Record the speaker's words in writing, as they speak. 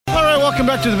welcome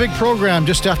back to the big program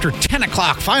just after 10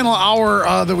 o'clock, final hour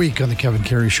of the week on the Kevin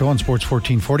Karius Show on Sports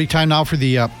 1440. Time now for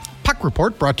the Puck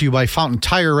Report, brought to you by Fountain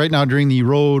Tire. Right now during the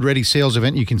Road Ready sales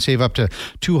event, you can save up to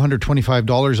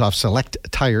 $225 off select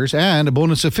tires and a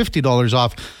bonus of $50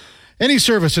 off any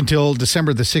service until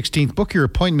December the 16th. Book your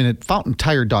appointment at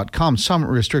fountaintire.com. Some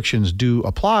restrictions do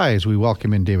apply. As we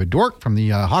welcome in David Dwork from the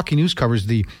Hockey News, covers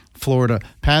the Florida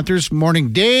Panthers.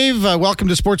 Morning, Dave. Welcome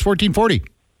to Sports 1440.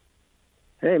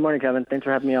 Hey, morning, Kevin. Thanks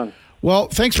for having me on. Well,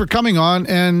 thanks for coming on.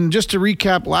 And just to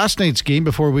recap last night's game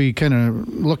before we kind of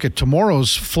look at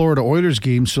tomorrow's Florida Oilers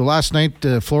game. So last night,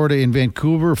 Florida in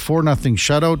Vancouver, 4-0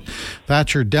 shutout.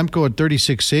 Thatcher Demko at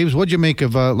 36 saves. What'd you make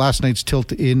of last night's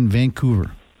tilt in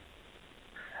Vancouver?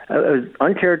 It was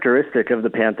uncharacteristic of the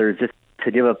Panthers just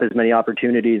to give up as many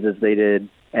opportunities as they did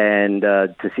and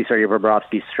to see Sergei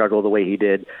Bobrovsky struggle the way he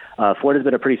did. Florida's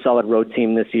been a pretty solid road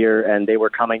team this year, and they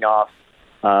were coming off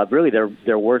really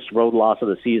their worst road loss of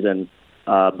the season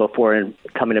before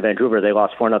coming to Vancouver. They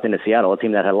lost 4-0 to Seattle, a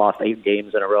team that had lost 8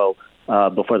 games in a row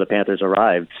before the Panthers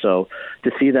arrived. So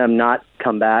to see them not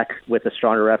come back with a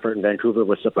stronger effort in Vancouver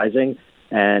was surprising.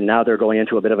 And now they're going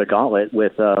into a bit of a gauntlet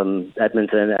with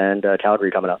Edmonton and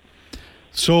Calgary coming up.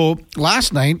 So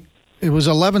last night, it was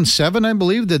 11-7, I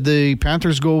believe. Did the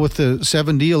Panthers go with the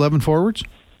 7D, 11 forwards?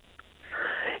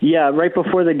 Yeah, right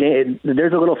before the game,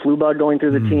 there's a little flu bug going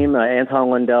through the team. Anton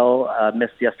Lundell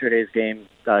missed yesterday's game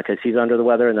because he's under the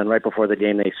weather, and then right before the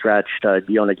game, they scratched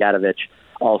Diona Gadovic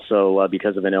also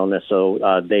because of an illness. So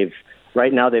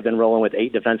right now they've been rolling with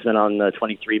 8 defensemen on the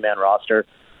 23-man roster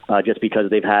just because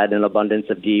they've had an abundance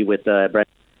of D with Brent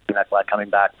Ekblad coming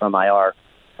back from IR.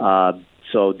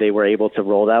 So they were able to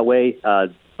roll that way.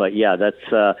 But yeah,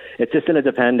 it's just going to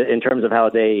depend in terms of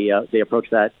how they approach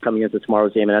that coming into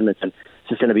tomorrow's game in Edmonton. It's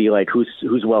just going to be like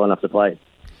who's well enough to play.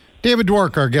 David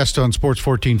Dwork, our guest on Sports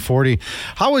 1440.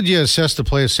 How would you assess the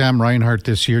play of Sam Reinhart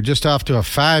this year? Just off to a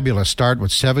fabulous start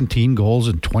with 17 goals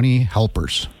and 20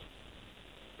 helpers.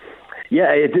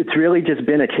 Yeah, it's really just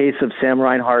been a case of Sam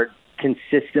Reinhart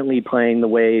consistently playing the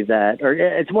way that, or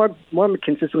it's more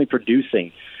consistently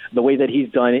producing the way that he's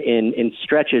done in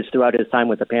stretches throughout his time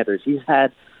with the Panthers. He's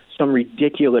had some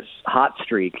ridiculous hot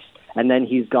streaks, and then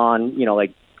he's gone,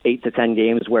 like 8 to 10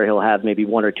 games where he'll have maybe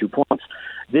 1 or 2 points.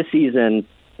 This season,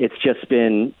 it's just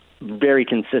been very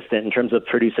consistent in terms of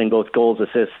producing both goals,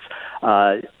 assists,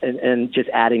 and just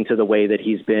adding to the way that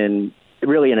he's been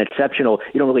really an exceptional.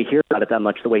 You don't really hear about it that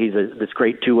much, the way he's this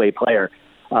great two-way player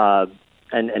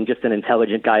and just an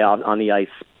intelligent guy on the ice.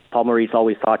 Paul Maurice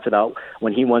always talks about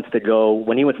when he wants to know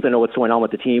what's going on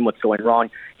with the team, what's going wrong,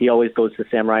 he always goes to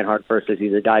Sam Reinhart first, as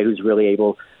he's a guy who's really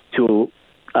able to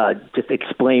just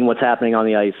explain what's happening on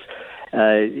the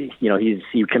ice.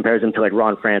 He compares him to like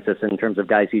Ron Francis in terms of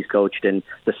guys he's coached and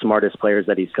the smartest players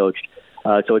that he's coached.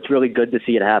 So it's really good to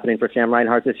see it happening for Sam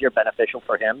Reinhart this year, beneficial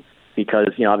for him because,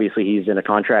 obviously he's in a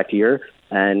contract year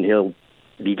and he'll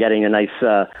be getting a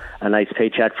nice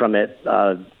paycheck from it,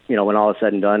 when all is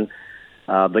said and done.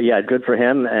 But yeah, good for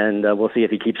him, and we'll see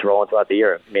if he keeps rolling throughout the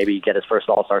year. Maybe get his first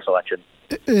All-Star selection.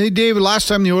 Hey, David, last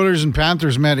time the Oilers and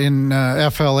Panthers met in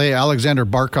FLA, Alexander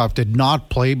Barkov did not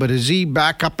play, but is he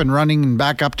back up and running and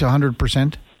back up to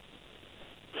 100%?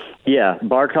 Yeah,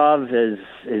 Barkov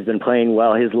has been playing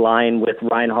well. His line with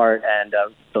Reinhart and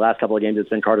the last couple of games, it's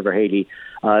been Carter Verhaeghe.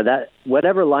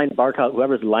 Whatever line Barkov,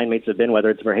 whoever's line mates have been, whether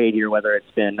it's Verhaeghe or whether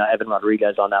it's been Evan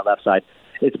Rodriguez on that left side,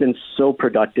 it's been so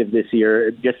productive this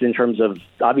year, just in terms of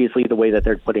obviously the way that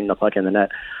they're putting the puck in the net,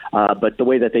 but the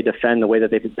way that they defend, the way that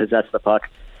they possess the puck,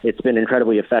 it's been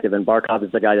incredibly effective. And Barkov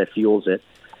is the guy that fuels it.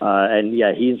 And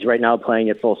yeah, he's right now playing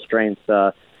at full strength.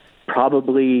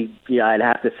 Probably, I'd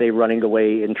have to say running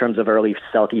away in terms of early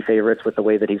Selke favorites with the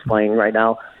way that he's playing right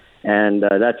now. And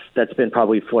that's been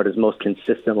probably Florida's most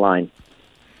consistent line.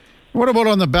 What about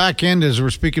on the back end, as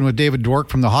we're speaking with David Dwork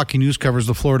from the Hockey News, covers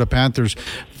the Florida Panthers?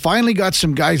 Finally got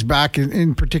some guys back,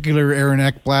 in particular Aaron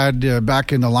Ekblad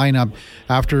back in the lineup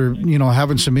after,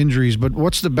 having some injuries. But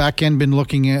what's the back end been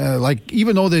looking like,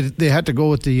 even though they had to go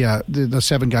with the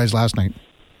 7 guys last night?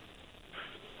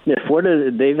 Yeah,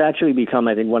 Florida, they've actually become,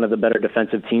 I think, one of the better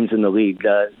defensive teams in the league,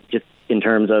 just in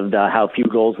terms of how few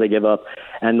goals they give up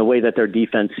and the way that their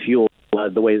defense fuels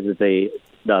the way that they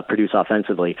produce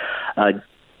offensively.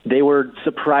 They were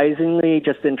surprisingly,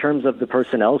 just in terms of the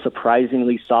personnel,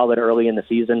 surprisingly solid early in the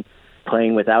season,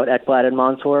 playing without Ekblad and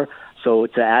Montour. So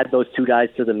to add those 2 guys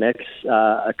to the mix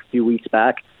a few weeks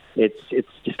back, it's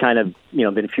just kind of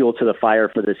been fuel to the fire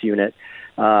for this unit.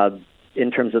 In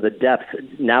terms of the depth,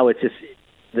 now it's just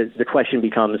the question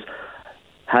becomes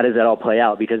how does that all play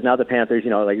out? Because now the Panthers,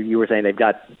 like you were saying, they've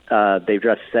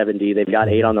dressed 70, they've got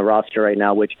 8 on the roster right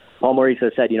now, which Paul Maurice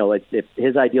has said, if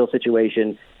his ideal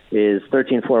situation is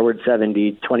 13 forward,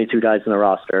 70, 22 guys in the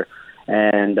roster.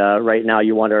 And right now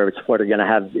you wonder if Florida going to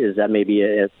have, is that maybe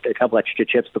a couple extra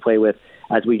chips to play with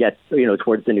as we get,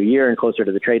 towards the new year and closer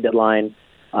to the trade deadline.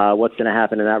 What's going to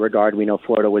happen in that regard? We know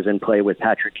Florida was in play with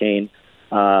Patrick Kane.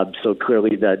 So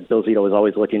clearly that Bill Zito is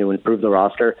always looking to improve the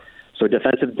roster. So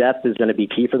defensive depth is going to be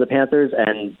key for the Panthers.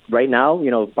 And right now,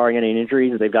 barring any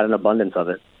injuries, they've got an abundance of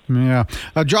it. Yeah.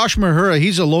 Josh Mahura,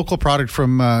 he's a local product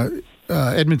from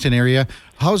Edmonton area.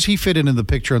 How's he fit into the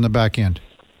picture on the back end?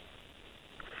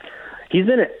 He's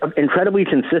been incredibly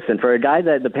consistent. For a guy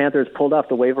that the Panthers pulled off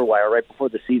the waiver wire right before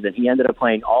the season, he ended up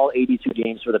playing all 82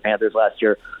 games for the Panthers last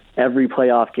year, every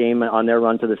playoff game on their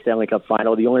run to the Stanley Cup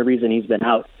final. The only reason he's been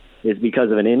out is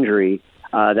because of an injury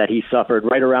that he suffered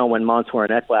right around when Montour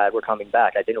and Ekblad were coming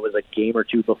back. I think it was a game or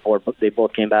two before they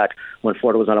both came back when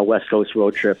Florida was on a West Coast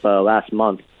road trip last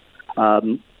month.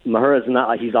 Mahura's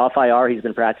not, he's off IR. He's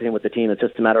been practicing with the team. It's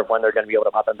just a matter of when they're going to be able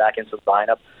to pop him back into the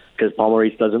lineup because Paul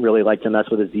Maurice doesn't really like to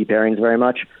mess with his D pairings very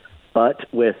much. But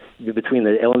between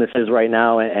the illnesses right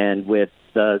now and with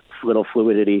the little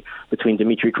fluidity between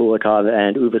Dmitry Kulikov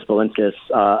and Uvis Belinskas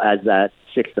as that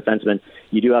sixth defenseman,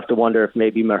 you do have to wonder if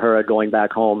maybe Mahura going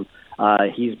back home,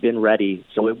 he's been ready,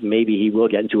 so maybe he will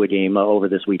get into a game over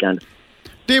this weekend.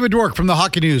 David Dwork from the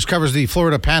Hockey News covers the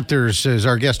Florida Panthers as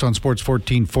our guest on Sports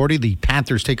 1440. The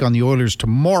Panthers take on the Oilers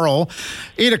tomorrow.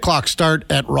 8 o'clock start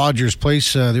at Rogers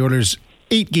Place. The Oilers'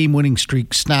 8-game winning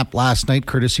streak snapped last night,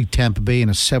 courtesy Tampa Bay, in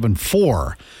a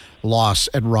 7-4 loss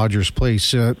at Rogers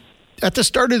Place. At the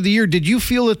start of the year, did you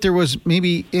feel that there was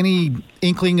maybe any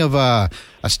inkling of a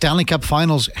Stanley Cup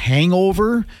Finals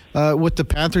hangover with the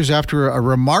Panthers after a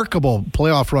remarkable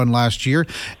playoff run last year?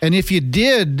 And if you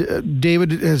did,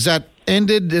 David, has that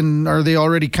ended, and are they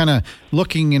already kind of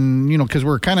looking and, because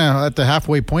we're kind of at the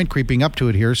halfway point creeping up to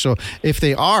it here. So if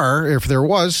there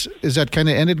was, is that kind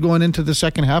of ended going into the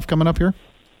second half coming up here?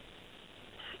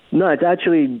 No,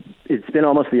 it's been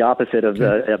almost the opposite of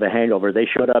a hangover. They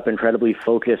showed up incredibly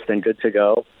focused and good to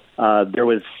go. There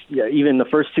was even the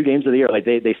first 2 games of the year, like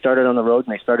they started on the road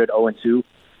and they started 0-2.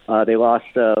 They lost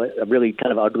a really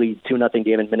kind of ugly 2-0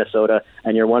 game in Minnesota,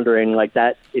 and you're wondering, like,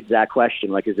 that exact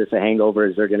question, like, is this a hangover?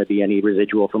 Is there going to be any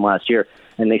residual from last year?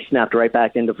 And they snapped right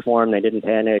back into form. They didn't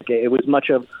panic. It was much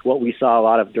of what we saw a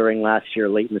lot of during last year,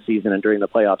 late in the season and during the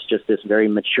playoffs, just this very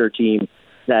mature team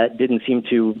that didn't seem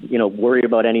to, worry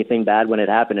about anything bad when it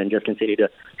happened and just continue to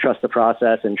trust the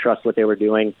process and trust what they were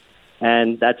doing.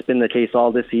 And that's been the case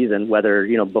all this season, whether,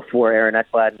 before Aaron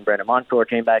Ekblad and Brandon Montour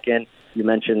came back in. You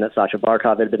mentioned that Sasha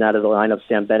Barkov had been out of the lineup.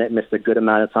 Sam Bennett missed a good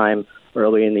amount of time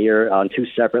early in the year on 2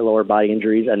 separate lower body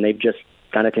injuries, and they've just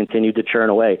kind of continued to churn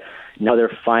away. Now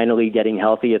they're finally getting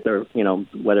healthy at their,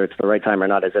 whether it's the right time or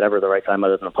not, is it ever the right time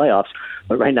other than the playoffs?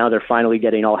 But right now they're finally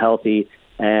getting all healthy,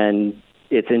 and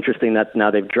it's interesting that now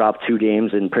they've dropped 2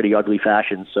 games in pretty ugly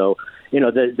fashion. So,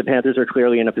 the Panthers are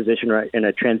clearly in a position in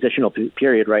a transitional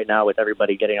period right now with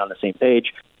everybody getting on the same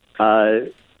page.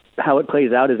 How it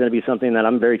plays out is going to be something that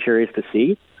I'm very curious to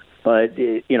see. But,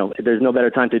 there's no better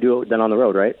time to do it than on the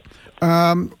road, right?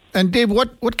 And Dave,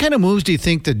 what kind of moves do you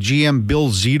think that GM Bill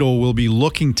Zito will be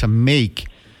looking to make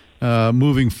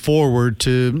moving forward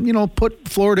to, put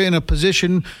Florida in a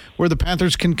position where the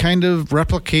Panthers can kind of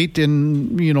replicate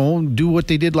and, do what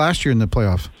they did last year in the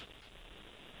playoffs?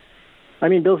 I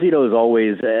mean, Bill Zito is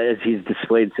always, as he's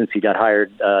displayed since he got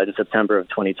hired in September of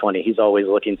 2020, he's always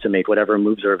looking to make whatever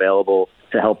moves are available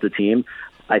to help the team.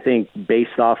 I think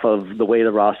based off of the way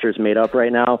the roster is made up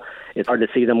right now, it's hard to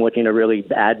see them looking to really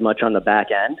add much on the back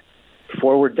end.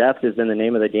 Forward depth has been the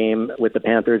name of the game with the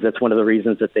Panthers. That's one of the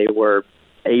reasons that they were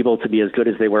able to be as good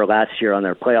as they were last year on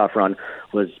their playoff run,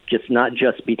 was not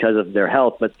just because of their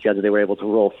health, but because they were able to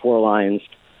roll 4 lines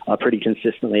pretty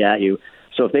consistently at you.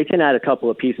 So if they can add a couple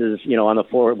of pieces, on the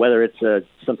forward, whether it's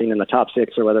something in the top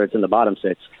 6 or whether it's in the bottom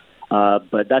 6,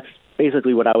 but that's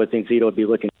basically what I would think Zito would be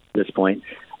looking at this point,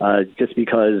 just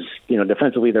because,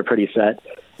 defensively they're pretty set,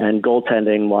 and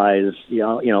goaltending-wise,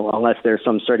 unless there's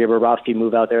some Sergei Bobrovsky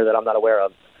move out there that I'm not aware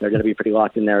of, they're going to be pretty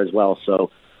locked in there as well.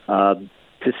 So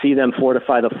to see them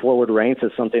fortify the forward ranks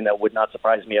is something that would not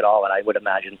surprise me at all, and I would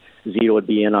imagine Zito would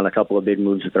be in on a couple of big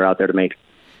moves that they're out there to make.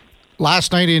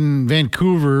 Last night in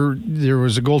Vancouver, there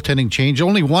was a goaltending change.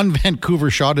 Only one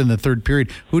Vancouver shot in the third period.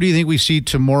 Who do you think we see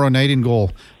tomorrow night in goal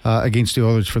against the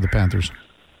Oilers for the Panthers?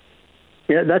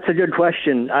 Yeah, that's a good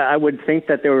question. I would think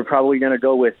that they were probably going to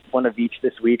go with one of each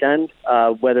this weekend,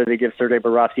 whether they give Sergei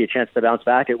Bobrovsky a chance to bounce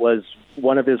back. It was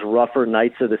one of his rougher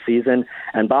nights of the season,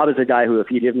 and Bob is a guy who,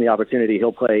 if you give him the opportunity,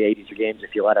 he'll play 82 games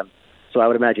if you let him. So I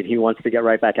would imagine he wants to get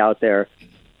right back out there.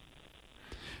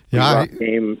 Yeah,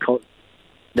 game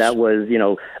that was,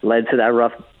 led to that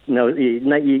rough.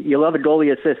 You love a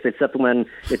goalie assist, except when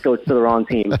it goes to the wrong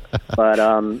team. But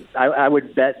I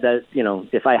would bet that,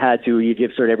 if I had to, you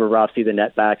give Sergei Bobrovsky the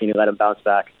net back and you let him bounce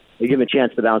back. You give him a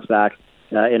chance to bounce back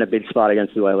in a big spot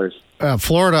against the Oilers.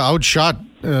 Florida outshot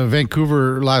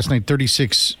Vancouver last night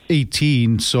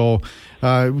 36-18. So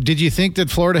did you think that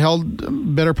Florida held a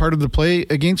better part of the play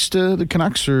against the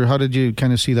Canucks, or how did you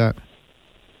kind of see that?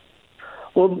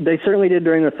 Well, they certainly did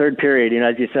during the third period.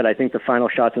 As you said, I think the final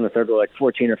shots in the third were like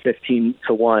 14 or 15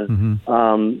 to 1.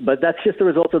 Mm-hmm. But that's just the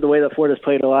result of the way that Florida's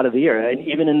played a lot of the year. And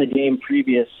even in the game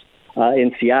previous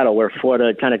in Seattle, where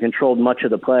Florida kind of controlled much of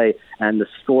the play and the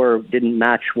score didn't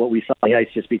match what we saw on the ice,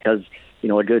 just because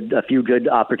a few good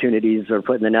opportunities are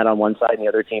put in the net on one side, and the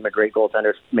other team, a great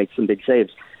goaltender, makes some big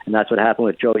saves. And that's what happened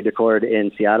with Joey Decord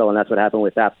in Seattle, and that's what happened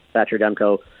with Thatcher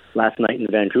Demko last night in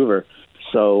Vancouver.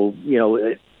 So,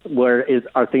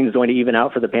 are things going to even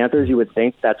out for the Panthers? You would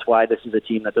think that's why this is a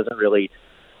team that doesn't really,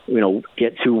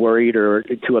 get too worried or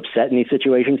too upset in these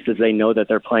situations, because they know that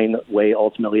they're playing the way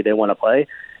ultimately they want to play.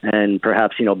 And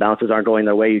perhaps, bounces aren't going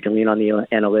their way. You can lean on the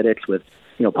analytics with,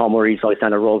 Paul Maurice always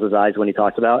kind of rolls his eyes when he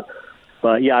talks about.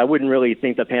 But yeah, I wouldn't really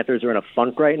think the Panthers are in a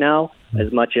funk right now,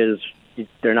 as much as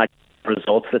they're not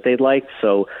results that they'd like.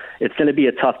 So it's going to be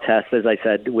a tough test, as I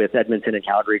said, with Edmonton and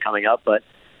Calgary coming up. But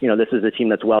this is a team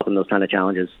that's welcomed those kind of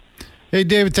challenges. Hey,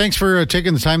 David, thanks for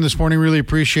taking the time this morning. Really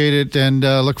appreciate it, and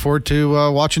look forward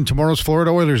to watching tomorrow's Florida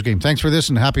Oilers game. Thanks for this,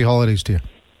 and happy holidays to you.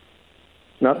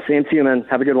 No, same to you, man.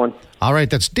 Have a good one. All right,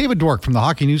 that's David Dwork from the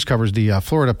Hockey News, covers the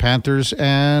Florida Panthers,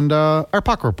 and our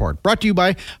puck report. Brought to you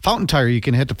by Fountain Tire. You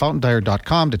can head to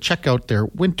fountaintire.com to check out their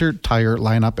winter tire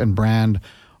lineup and brand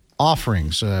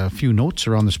offerings. A few notes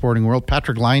around the sporting world.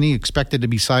 Patrick Laine expected to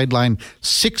be sidelined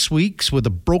 6 weeks with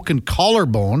a broken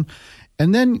collarbone.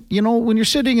 And then, when you're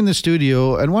sitting in the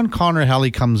studio and one Connor Helly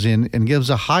comes in and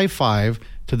gives a high five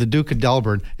to the Duke of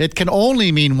Delburn, it can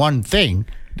only mean one thing.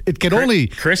 It can only...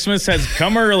 Christmas has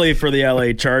come early for the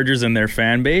LA Chargers and their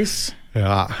fan base.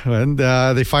 Yeah, and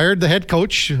they fired the head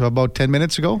coach about 10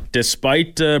 minutes ago.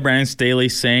 Despite Brandon Staley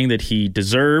saying that he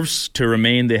deserves to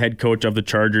remain the head coach of the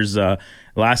Chargers,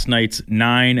 last night's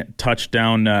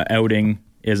 9-touchdown outing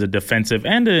is a defensive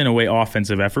and, in a way,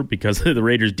 offensive effort, because the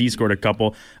Raiders scored a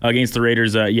couple against the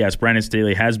Raiders. Yes, Brandon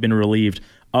Staley has been relieved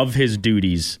of his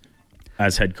duties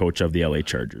as head coach of the LA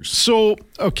Chargers. So,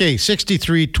 okay,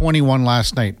 63-21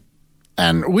 last night.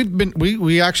 And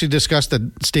we actually discussed that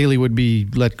Staley would be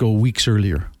let go weeks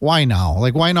earlier. Why now?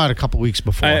 Why not a couple weeks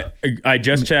before? I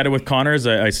just chatted with Connor as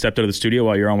I stepped out of the studio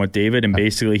while you're on with David, and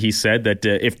basically he said that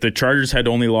if the Chargers had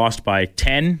only lost by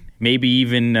 10, maybe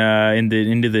even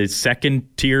into the second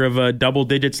tier of double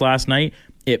digits last night,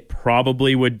 it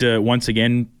probably would once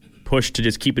again push to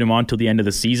just keeping him on till the end of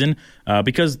the season,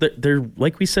 because they're,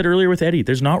 like we said earlier with Eddie,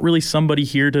 there's not really somebody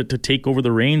here to take over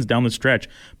the reins down the stretch.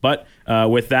 But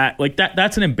with that,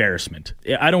 that's an embarrassment.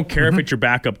 I don't care if it's your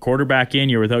backup quarterback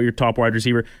you're without your top wide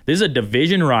receiver. This is a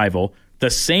division rival, the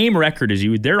same record as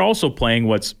you. They're also playing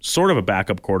what's sort of a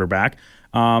backup quarterback,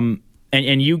 and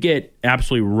you get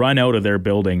absolutely run out of their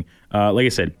building. Like I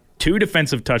said, 2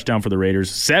 defensive touchdowns for the Raiders,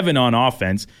 7 on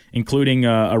offense, including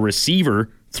a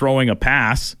receiver throwing a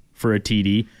pass for a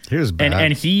TD. He was bad.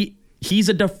 And he's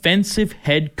a defensive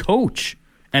head coach,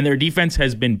 and their defense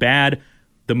has been bad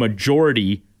the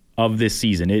majority of this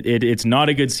season. It's not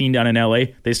a good scene down in LA.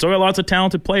 They still got lots of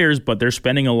talented players, but they're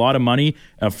spending a lot of money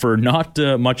for not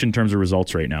much in terms of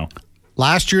results right now.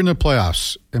 Last year in the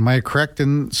playoffs, am I correct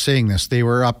in saying this? They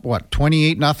were up,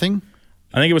 28-0?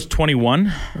 I think it was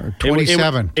 21.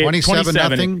 27.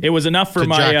 27-0. It was enough for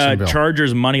my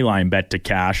Chargers money line bet to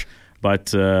cash.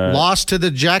 But lost to the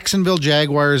Jacksonville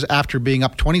Jaguars after being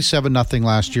up 27-0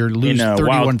 last year, lose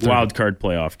 31-30. Wild card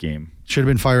playoff game. Should have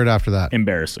been fired after that.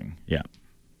 Embarrassing, yeah.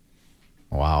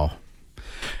 Wow.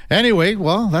 Anyway,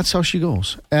 well, that's how she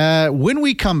goes. When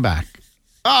we come back,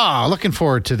 looking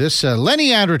forward to this. Lenny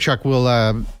Andrechuk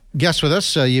will guest with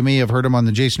us. You may have heard him on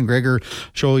the Jason Greger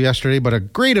show yesterday, but a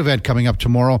great event coming up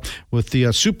tomorrow with the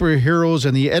superheroes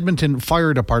and the Edmonton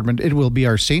Fire Department. It will be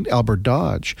our St. Albert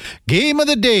Dodge Game of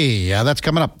the Day. That's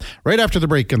coming up right after the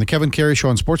break on the Kevin Karius Show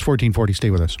on Sports 1440. Stay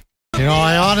with us.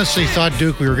 I honestly thought,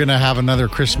 Duke, we were going to have another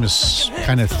Christmas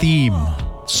kind of theme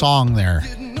song there.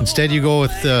 Instead, you go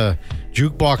with the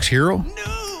Jukebox Hero.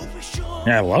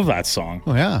 Yeah, I love that song.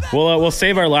 Oh, yeah. We'll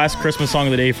save our last Christmas song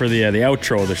of the day for the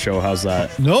outro of the show. How's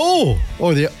that? No.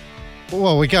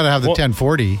 Well, we got to have the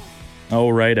 1040. Oh,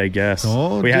 right, I guess.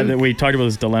 Oh, we talked about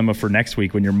this dilemma for next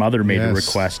week when your mother made a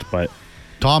request, but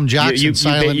Tom Jackson,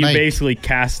 Silent Night. You basically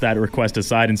cast that request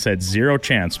aside and said, 0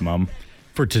 chance, Mom.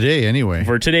 For today, anyway.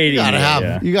 For today, you gotta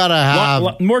have. You gotta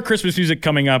have more Christmas music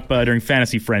coming up during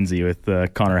Fantasy Frenzy with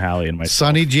Connor Halley and myself.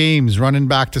 Sonny James running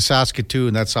back to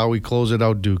Saskatoon. That's how we close it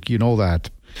out, Duke. You know that.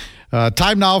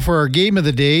 Time now for our game of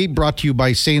the day, brought to you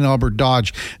by St. Albert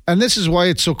Dodge. And this is why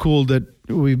it's so cool that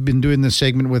we've been doing this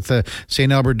segment with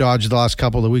St. Albert Dodge the last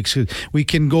couple of weeks. We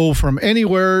can go from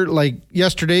anywhere, like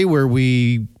yesterday where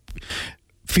we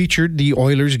featured the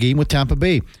Oilers game with Tampa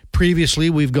Bay. Previously,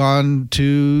 we've gone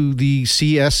to the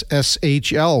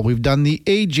CSSHL. We've done the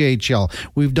AJHL.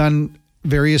 We've done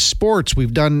various sports.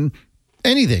 We've done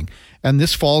anything. And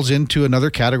this falls into another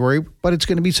category, but it's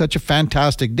going to be such a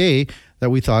fantastic day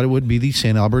that we thought it would be the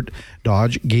St. Albert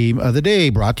Dodge Game of the Day,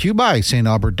 brought to you by St.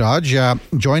 Albert Dodge.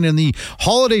 Join in the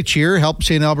holiday cheer. Help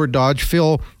St. Albert Dodge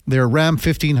fill their Ram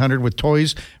 1500 with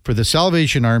toys for the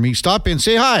Salvation Army. Stop in,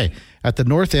 say hi at the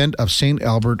north end of St.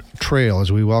 Albert Trail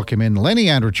as we welcome in Lenny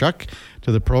Andrechuk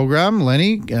to the program.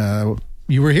 Lenny,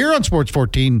 you were here on Sports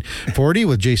 1440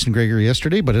 with Jason Gregory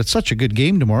yesterday, but it's such a good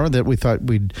game tomorrow that we thought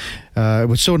it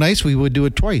was so nice we would do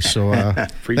it twice. So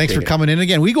thanks for coming in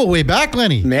again. We go way back,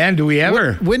 Lenny. Man, do we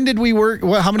ever. When did we work?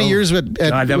 How many years?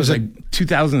 That was like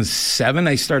 2007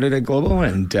 I started at Global,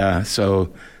 and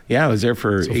I was there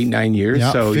for 8-9 years.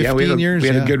 Yeah, so 15 years. We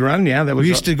had a good run. Yeah, we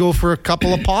used to go for a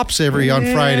couple of pops on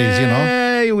Fridays, you know.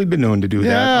 We've been known to do that.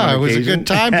 Yeah, it was a good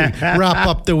time to wrap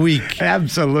up the week.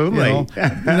 Absolutely. You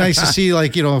know? Nice to see,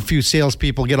 a few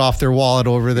salespeople get off their wallet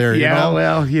over there.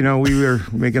 Yeah, we were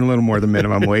making a little more than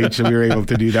minimum wage, so we were able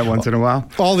to do that once in a while.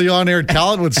 All the on-air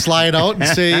talent would slide out and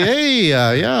say, "Hey,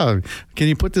 can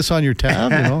you put this on your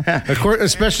tab?" You know, of course,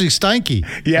 especially Steinke.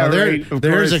 Yeah, right.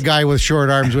 There's a guy with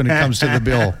short arms when it comes to the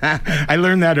bill. I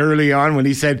learned that early on when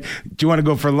he said, "Do you want to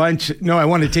go for lunch?" "No, I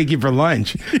want to take you for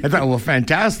lunch." I thought, well,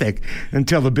 fantastic.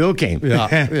 Until the bill came. Yeah,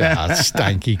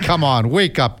 Steinke. Come on,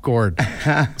 wake up, Gord.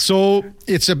 So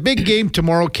it's a big game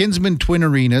tomorrow, Kinsman Twin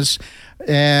Arenas,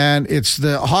 and it's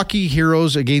the Hockey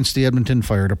Heroes against the Edmonton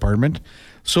Fire Department.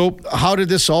 So how did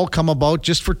this all come about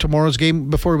just for tomorrow's game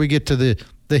before we get to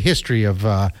the history of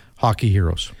Hockey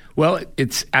Heroes? Well,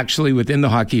 it's actually within the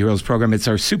Hockey Heroes program. It's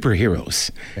our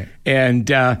superheroes. Okay. And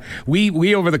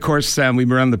we over the course, we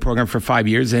run the program for 5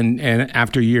 years. And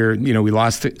after a year, we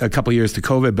lost a couple years to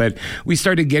COVID, but we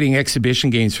started getting exhibition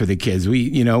games for the kids.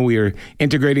 We were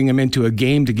integrating them into a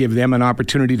game to give them an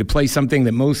opportunity to play something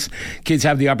that most kids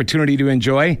have the opportunity to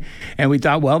enjoy. And we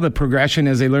thought, well, the progression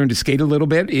as they learn to skate a little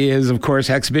bit is, of course,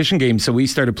 exhibition games. So we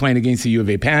started playing against the U of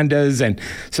A Pandas. And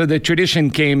so the tradition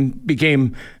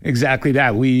became exactly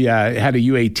that. We had a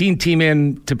U18 team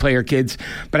in to play our kids.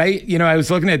 But I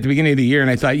was looking at the beginning of the year and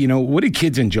I thought, what do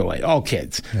kids enjoy? All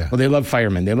kids. Yeah. Well, they love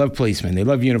firemen. They love policemen. They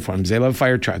love uniforms. They love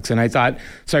fire trucks. And I thought,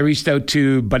 so I reached out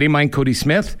to a buddy of mine, Cody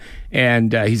Smith,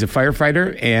 and he's a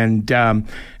firefighter. And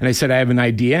I said, I have an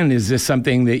idea. And is this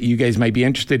something that you guys might be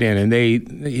interested in? And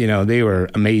they were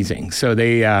amazing. So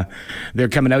they're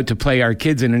coming out to play our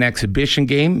kids in an exhibition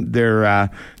game. They're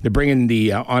bringing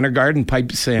the honor guard and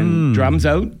pipes and drums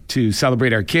out to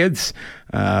celebrate our kids.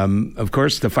 Of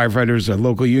course, the firefighters are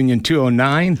local union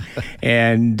 209.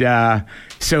 And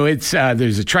so it's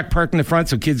there's a truck parked in the front,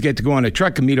 so kids get to go on a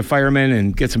truck and meet a fireman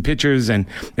and get some pictures and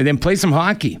then play some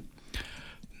hockey.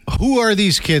 Who are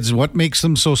these kids? What makes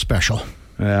them so special?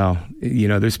 Well,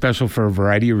 they're special for a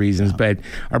variety of reasons, but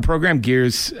our program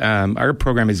is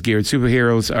geared.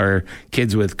 Superheroes are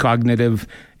kids with cognitive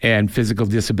and physical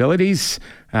disabilities,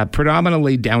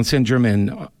 predominantly Down syndrome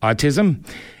and autism.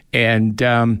 And,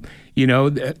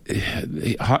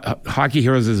 Hockey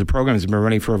Heroes as a program has been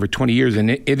running for over 20 years,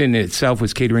 and it in itself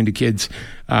was catering to kids,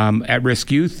 at-risk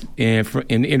youth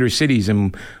in inner cities.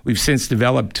 And we've since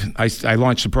developed, I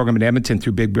launched the program in Edmonton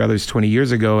through Big Brothers 20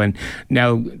 years ago, and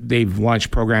now they've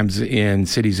launched programs in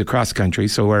cities across the country.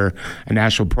 So we're a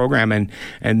national program,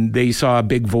 and they saw a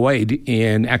big void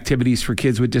in activities for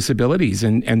kids with disabilities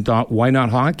and thought, why not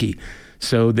hockey?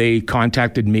 So they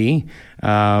contacted me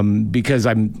because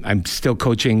I'm still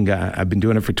coaching. I've been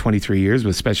doing it for 23 years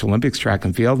with Special Olympics track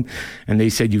and field. And they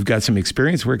said, you've got some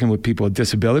experience working with people with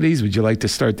disabilities. Would you like to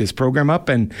start this program up?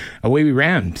 And away we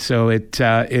ran. So it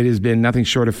has been nothing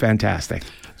short of fantastic.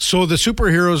 So the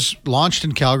Superheroes launched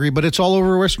in Calgary, but it's all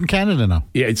over Western Canada now.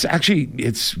 Yeah,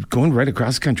 it's going right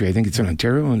across the country. I think it's in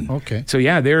Ontario. And okay. So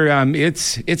yeah,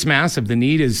 it's massive. The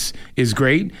need is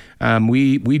great.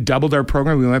 We doubled our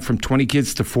program. We went from 20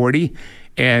 kids to 40.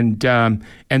 And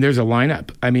there's a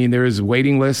lineup. I mean, there is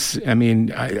waiting lists. I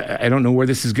mean, I don't know where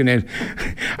this is going to.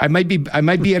 I might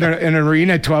be at an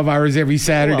arena 12 hours every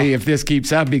Saturday if this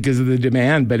keeps up because of the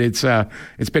demand. But it's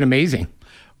been amazing.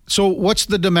 So what's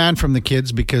the demand from the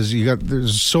kids? Because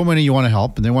there's so many you want to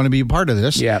help and they want to be a part of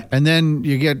this. Yeah. And then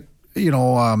you get the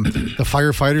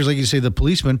firefighters, like you say, the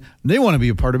policemen. They want to be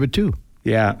a part of it too.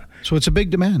 Yeah. So it's a big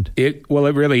demand. It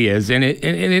really is, and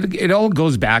it all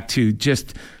goes back to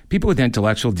just people with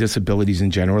intellectual disabilities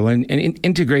in general and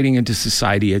integrating into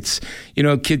society. It's,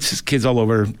 kids all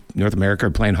over North America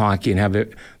are playing hockey and have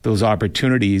those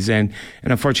opportunities. And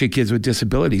unfortunately, kids with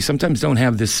disabilities sometimes don't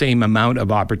have the same amount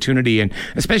of opportunity, and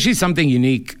especially something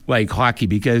unique like hockey,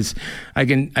 because I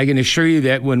can assure you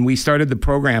that when we started the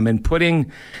program and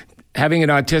having an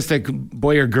autistic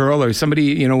boy or girl or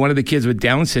somebody, one of the kids with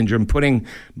Down syndrome, putting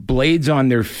blades on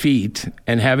their feet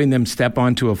and having them step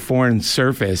onto a foreign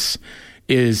surface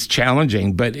is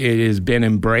challenging, but it has been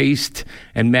embraced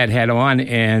and met head on,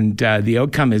 and the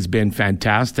outcome has been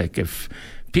fantastic. If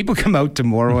people come out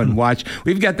tomorrow and watch,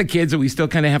 we've got the kids that we still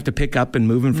kind of have to pick up and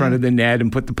move in front of the net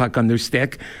and put the puck on their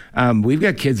stick. We've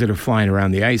got kids that are flying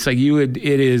around the ice. Like it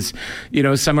is,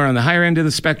 some are on the higher end of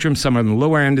the spectrum, some are on the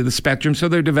lower end of the spectrum. So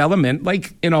their development,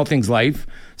 like in all things life,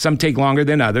 some take longer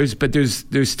than others, but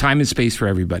there's time and space for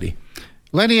everybody.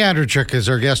 Lenny Andrechuk is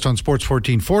our guest on Sports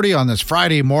 1440 on this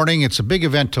Friday morning. It's a big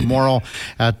event tomorrow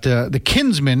at the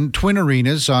Kinsman Twin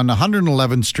Arenas on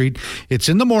 111th Street. It's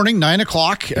in the morning, 9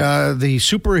 o'clock, the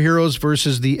Superheroes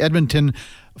versus the Edmonton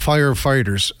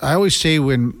Firefighters. I always say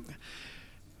when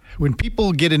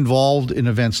people get involved in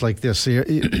events like this,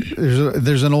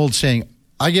 there's an old saying,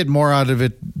 I get more out of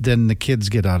it than the kids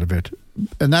get out of it.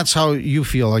 And that's how you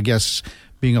feel, I guess,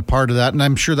 being a part of that. And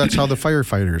I'm sure that's how the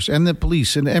firefighters and the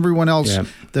police and everyone else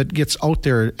that gets out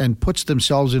there and puts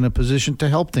themselves in a position to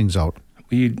help things out.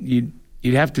 You'd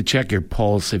have to check your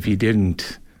pulse if you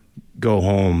didn't go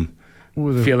home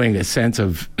feeling a sense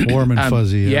of warm and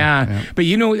fuzzy. Yeah. But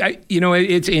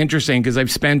it's interesting because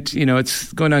I've spent,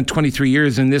 it's going on 23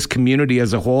 years in this community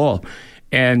as a whole.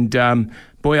 And,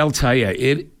 boy, I'll tell you,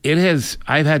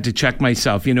 I've had to check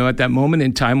myself, at that moment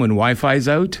in time when Wi-Fi's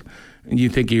out, and you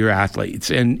think of your athletes.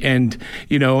 And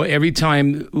every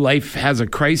time life has a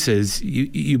crisis,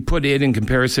 you put it in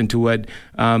comparison to what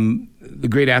the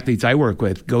great athletes I work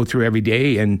with go through every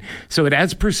day. And so it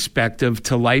adds perspective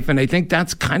to life. And I think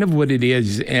that's kind of what it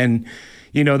is. And,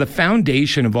 the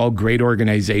foundation of all great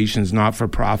organizations,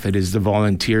 not-for-profit, is the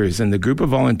volunteers. And the group of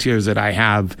volunteers that I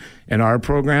have in our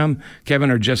program,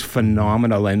 Kevin, are just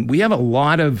phenomenal. And we have a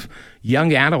lot of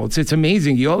young adults. It's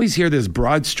amazing. You always hear this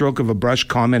broad stroke of a brush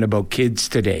comment about kids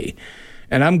today.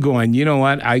 And I'm going, you know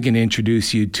what? I can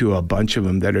introduce you to a bunch of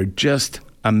them that are just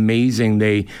amazing.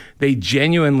 They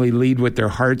genuinely lead with their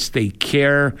hearts. They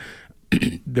care.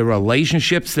 The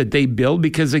relationships that they build,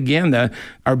 because again,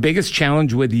 our biggest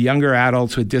challenge with younger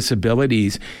adults with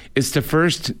disabilities is to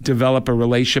first develop a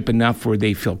relationship enough where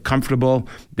they feel comfortable,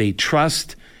 they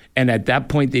trust, and at that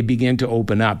point they begin to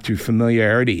open up through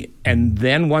familiarity. And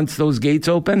then once those gates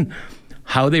open,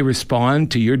 how they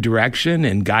respond to your direction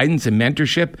and guidance and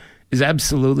mentorship is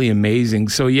absolutely amazing.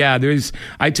 So yeah,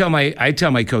 I tell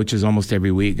my coaches almost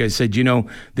every week, I said,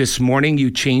 this morning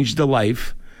you changed the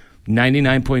life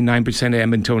 99.9% of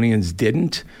Edmontonians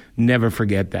didn't. Never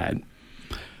forget that.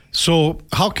 So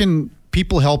how can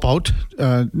people help out?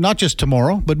 Not just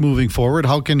tomorrow, but moving forward.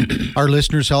 How can our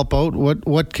listeners help out?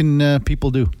 What can people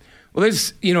do? Well,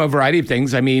 there's, a variety of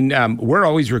things. I mean, we're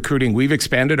always recruiting. We've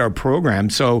expanded our program,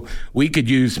 so we could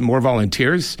use more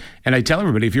volunteers. And I tell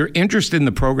everybody, if you're interested in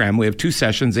the program, we have 2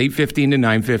 sessions, 8:15 to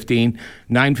 9:15,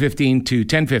 9:15 to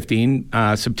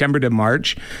 10:15, September to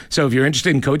March. So if you're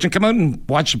interested in coaching, come out and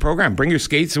watch the program. Bring your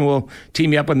skates, and we'll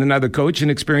team you up with another coach and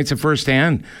experience it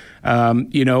firsthand.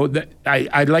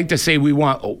 I'd like to say we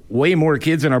want way more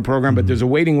kids in our program, but there's a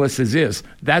waiting list as is.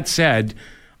 That said,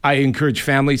 I encourage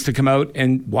families to come out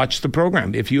and watch the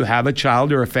program. If you have a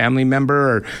child or a family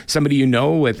member or somebody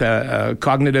with a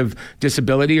cognitive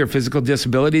disability or physical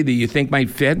disability that you think might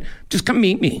fit, just come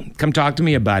meet me. Come talk to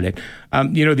me about it.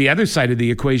 The other side of the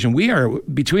equation, we are,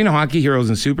 between Hockey Heroes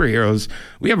and Superheroes,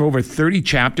 we have over 30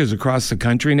 chapters across the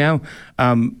country now.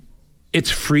 It's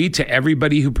free to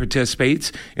everybody who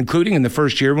participates, including in the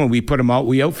first year when we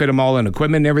outfit them all in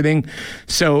equipment and everything.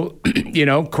 So,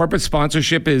 corporate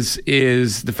sponsorship is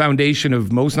the foundation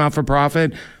of most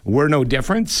not-for-profit. We're no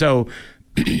different. So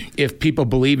if people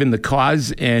believe in the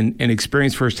cause and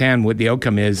experience firsthand what the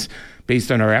outcome is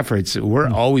based on our efforts, we're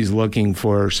always looking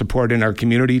for support in our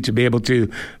community to be able to,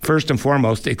 first and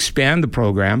foremost, expand the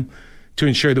program to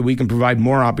ensure that we can provide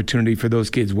more opportunity for those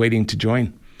kids waiting to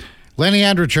join. Lenny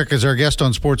Andrechuk is our guest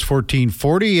on Sports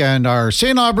 1440, and our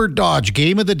St. Albert Dodge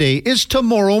game of the day is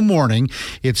tomorrow morning.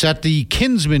 It's at the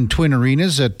Kinsman Twin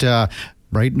Arenas at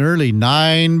bright and early,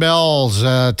 9 bells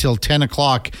till 10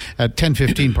 o'clock at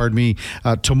 10:15, pardon me,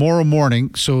 tomorrow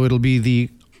morning. So it'll be the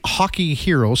hockey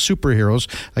heroes, superheroes,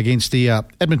 against the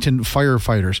Edmonton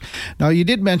Firefighters. Now, you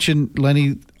did mention,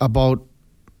 Lenny, about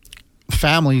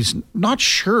families not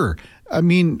sure. I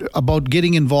mean, about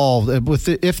getting involved with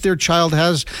if their child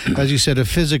has, as you said, a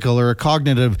physical or a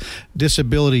cognitive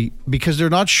disability, because they're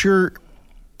not sure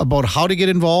about how to get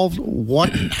involved, what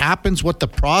happens, what the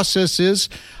process is.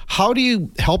 How do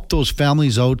you help those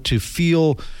families out to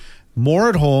feel more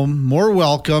at home, more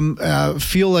welcome,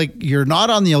 feel like you're not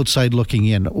on the outside looking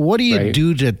in? What do you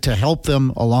do to help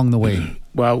them along the way?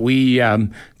 Well, we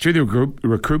through the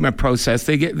recruitment process,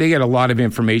 they get a lot of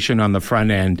information on the front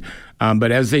end.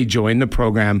 But as they join the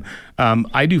program,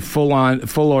 I do full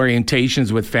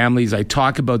orientations with families. I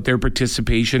talk about their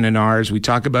participation in ours. We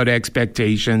talk about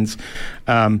expectations.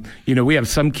 We have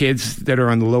some kids that are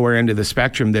on the lower end of the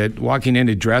spectrum that walking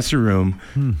into a dressing room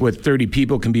with 30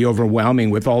 people can be overwhelming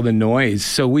with all the noise.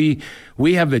 So we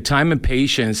have the time and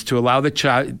patience to allow the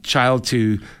child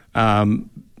to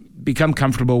become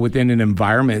comfortable within an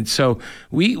environment. So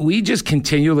we just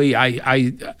continually,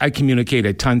 I communicate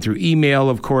a ton through email,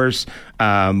 of course.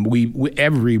 We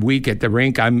every week at the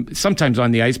rink, I'm sometimes on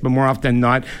the ice, but more often than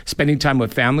not, spending time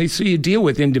with families. So you deal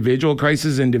with individual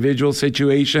crises, individual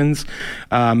situations.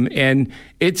 And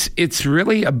it's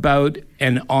really about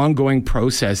an ongoing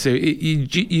process.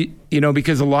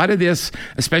 Because a lot of this,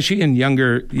 especially in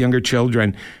younger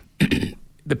children,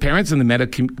 the parents and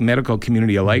the medical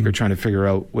community alike are trying to figure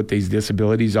out what these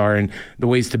disabilities are and the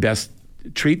ways to best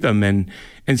treat them.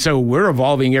 And so we're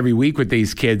evolving every week with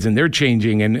these kids, and they're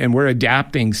changing and we're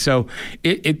adapting. So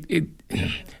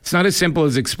it's not as simple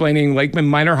as explaining, like in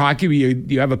minor hockey,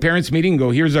 you have a parents meeting and go,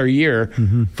 here's our year.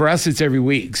 Mm-hmm. For us, it's every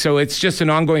week. So it's just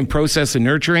an ongoing process of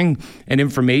nurturing and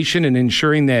information and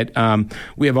ensuring that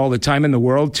we have all the time in the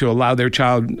world to allow their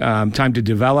child time to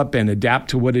develop and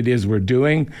adapt to what it is we're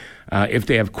doing. If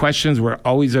they have questions, we're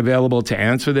always available to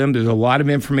answer them. There's a lot of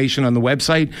information on the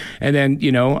website. And then,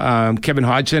 Kevin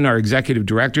Hodgson, our executive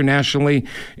director nationally,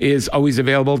 is always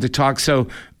available to talk. So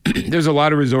there's a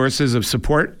lot of resources of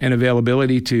support and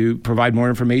availability to provide more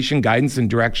information, guidance, and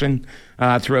direction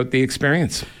throughout the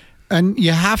experience. And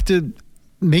you have to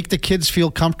make the kids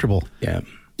feel comfortable. Yeah.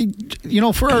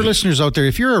 For our listeners out there,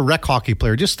 if you're a rec hockey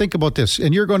player, just think about this,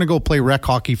 and you're going to go play rec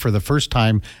hockey for the first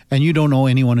time, and you don't know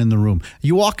anyone in the room.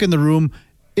 You walk in the room,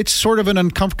 it's sort of an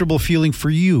uncomfortable feeling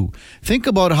for you. Think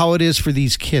about how it is for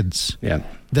these kids. Yeah.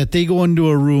 That they go into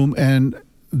a room and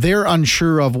they're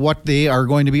unsure of what they are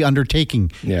going to be undertaking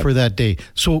for that day.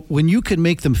 So when you can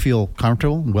make them feel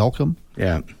comfortable and welcome,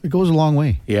 it goes a long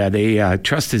way. Yeah, they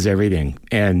trust is everything.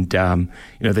 And,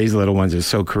 these little ones are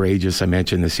so courageous. I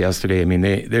mentioned this yesterday. I mean,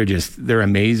 they're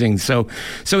amazing. So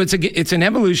it's an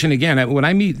evolution again. When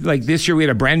I meet, like this year, we had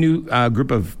a brand new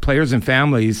group of players and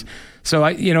families. So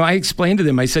I explained to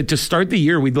them, I said, to start the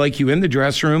year, we'd like you in the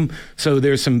dress room. So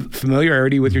there's some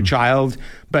familiarity with your child.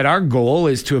 But our goal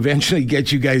is to eventually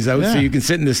get you guys out so you can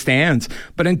sit in the stands.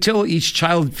 But until each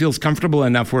child feels comfortable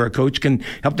enough where a coach can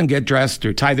help them get dressed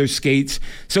or tie their skates.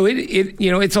 So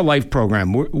it's a life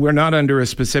program. We're not under a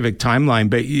specific timeline,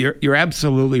 but you're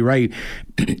absolutely right.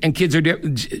 And kids are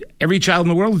every child in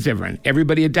the world is different.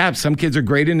 Everybody adapts. Some kids are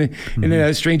great in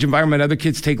a strange environment. Other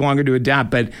kids take longer to adapt.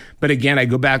 But again, I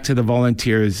go back to the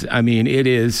volunteers. I mean,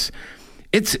 it's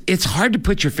hard to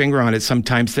put your finger on it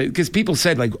sometimes because people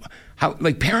said how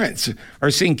parents are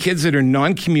seeing kids that are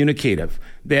non-communicative,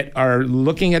 that are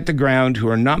looking at the ground, who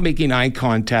are not making eye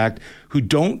contact, who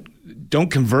don't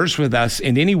converse with us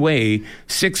in any way.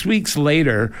 6 weeks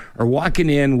later are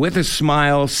walking in with a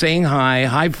smile, saying hi,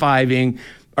 high-fiving,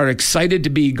 are excited to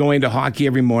be going to hockey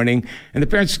every morning. And the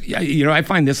parents, I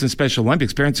find this in Special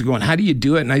Olympics, parents are going, how do you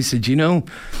do it? And I said,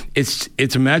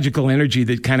 it's a magical energy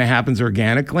that kind of happens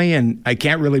organically, and I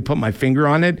can't really put my finger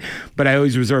on it, but I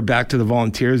always resort back to the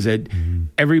volunteers that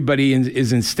everybody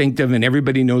is instinctive and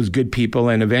everybody knows good people,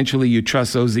 and eventually you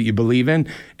trust those that you believe in,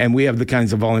 and we have the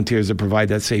kinds of volunteers that provide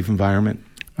that safe environment.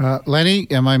 Lenny,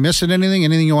 am I missing anything?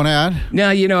 Anything you want to add?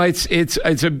 No, it's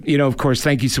of course,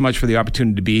 thank you so much for the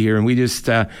opportunity to be here. And we just,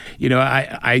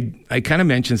 I I kind of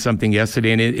mentioned something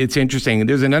yesterday, and it's interesting.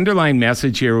 There's an underlying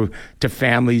message here to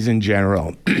families in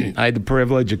general. I had the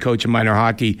privilege of coaching minor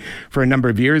hockey for a number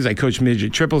of years. I coached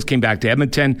midget triples, came back to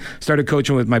Edmonton, started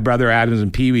coaching with my brother Adams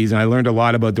and Pee-wees, and I learned a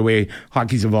lot about the way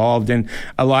hockey's evolved. And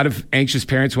a lot of anxious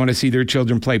parents want to see their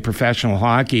children play professional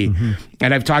hockey. Mm-hmm.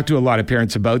 And I've talked to a lot of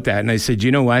parents about that. And I said,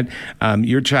 you know what?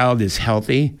 Your child is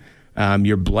healthy.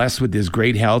 You're blessed with this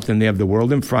great health, and they have the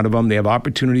world in front of them. They have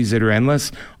opportunities that are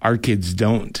endless. Our kids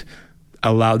don't.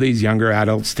 Allow these younger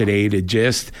adults today to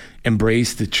just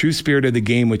embrace the true spirit of the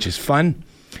game, which is fun,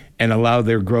 and allow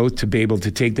their growth to be able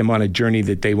to take them on a journey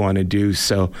that they want to do.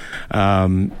 So,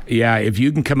 if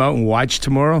you can come out and watch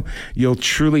tomorrow, you'll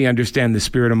truly understand the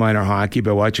spirit of minor hockey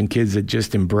by watching kids that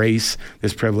just embrace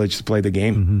this privilege to play the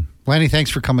game. Mm-hmm. Lanny,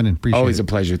 thanks for coming in. Appreciate it. Always a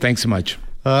pleasure. Thanks so much.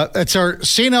 It's our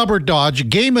St. Albert Dodge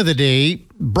Game of the Day,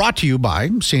 brought to you by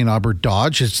St. Albert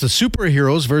Dodge. It's the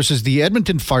Superheroes versus the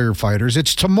Edmonton Firefighters.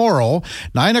 It's tomorrow,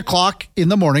 9 o'clock in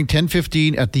the morning,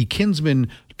 10:15 at the Kinsman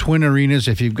Twin Arenas.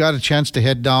 If you've got a chance to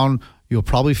head down, you'll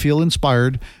probably feel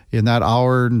inspired in that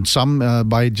hour and some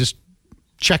by just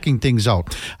checking things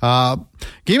out.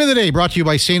 Game of the Day brought to you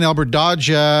by St. Albert Dodge.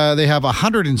 They have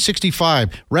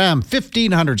 165 Ram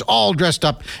 1500s all dressed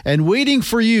up and waiting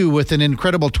for you with an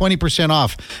incredible 20%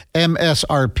 off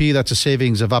MSRP. That's a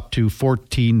savings of up to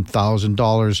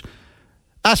 $14,000.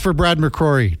 Ask for Brad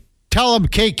McCrory. Tell him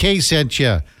KK sent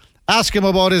you. Ask him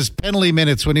about his penalty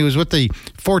minutes when he was with the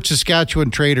Fort Saskatchewan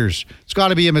Traders. It's got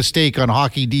to be a mistake on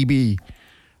Hockey DB.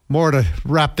 More to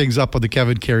wrap things up on the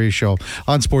Kevin Karius Show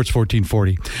on Sports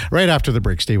 1440. Right after the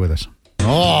break. Stay with us.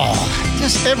 Oh,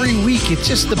 just every week. It's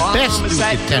just the best week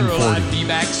at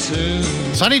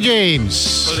 1040. Sonny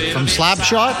James from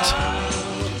Slapshot.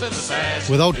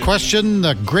 Without question,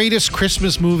 the greatest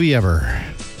Christmas movie ever.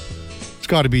 There's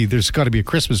got to be a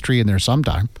Christmas tree in there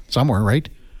somewhere, right?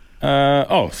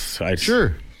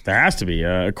 Sure. There has to be.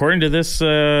 According to this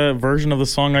version of the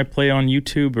song I play on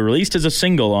YouTube, released as a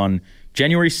single on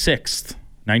January 6th,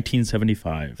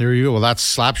 1975. There you go. Well, that's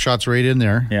Slapshot's right in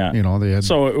there. Yeah.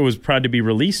 So it was proud to be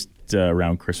released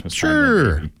around Christmas time.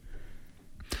 Sure.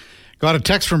 Got a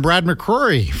text from Brad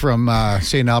McCrory from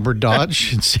St. Albert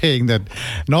Dodge saying that,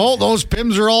 no, those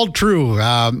PIMs are all true.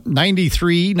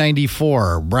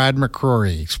 93-94, Brad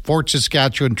McCrory, Fort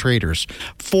Saskatchewan Traders,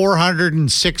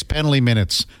 406 penalty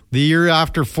minutes. The year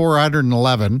after,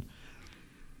 411.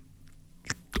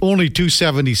 Only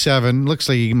 277. Looks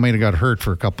like he might have got hurt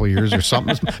for a couple of years or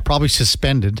something. Probably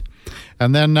suspended.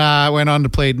 And then went on to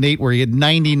play at Nate, where he had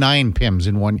 99 PIMs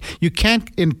in one. You can't,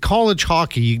 in college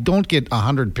hockey, you don't get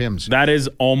 100 PIMs. That is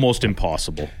almost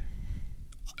impossible.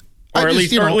 Or at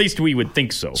least we would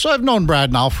think so. So I've known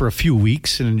Brad now for a few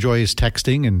weeks and enjoy his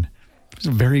texting, and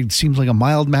he's seems like a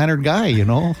mild-mannered guy,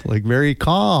 like very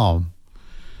calm.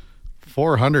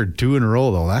 402 in a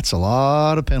row, though. That's a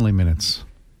lot of penalty minutes.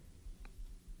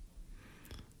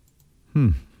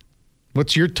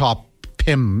 What's your top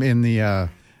PIM in the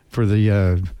for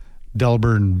the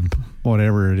Delburn,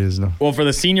 whatever it is? Well, for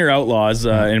the Senior Outlaws,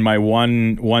 in my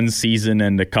one season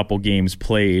and a couple games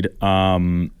played,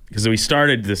 because we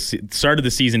started the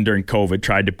season during COVID,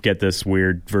 tried to get this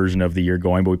weird version of the year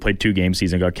going, but we played 2 game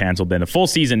season, got canceled. Then a full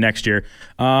season next year.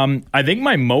 I think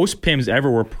my most PIMs ever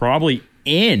were probably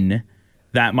in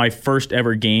my first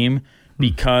ever game,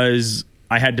 because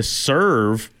I had to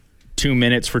serve 2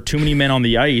 minutes for too many men on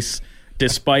the ice,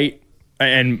 despite,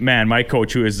 and man, my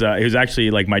coach, who is he was actually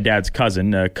like my dad's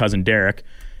cousin Derek,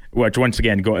 which once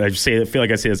again, I feel like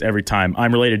I say this every time.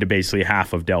 I'm related to basically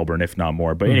half of Delburn, if not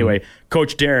more. But anyway,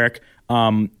 Coach Derek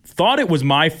thought it was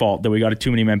my fault that we got a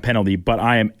too many men penalty, but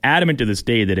I am adamant to this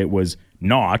day that it was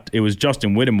not. It was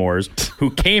Justin Whittemore's, who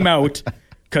came out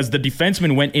because the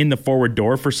defenseman went in the forward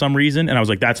door for some reason, and I was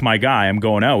like, that's my guy, I'm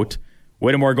going out.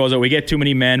 Whittemore goes out, we get too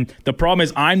many men. The problem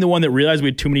is I'm the one that realized we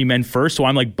had too many men first, so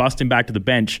I'm like busting back to the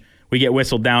bench. We get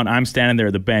whistled down. I'm standing there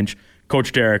at the bench.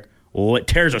 Coach Derek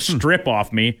tears a strip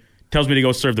off me, tells me to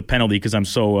go serve the penalty because I'm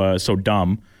so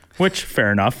dumb, which,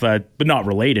 fair enough, but not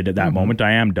related at that moment.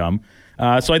 I am dumb.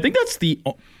 So I think that's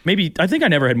I think I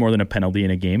never had more than a penalty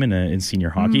in a game in senior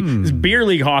hockey. Beer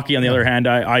league hockey, on the other hand,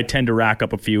 I tend to rack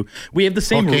up a few. We have the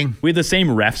same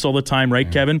refs all the time, right,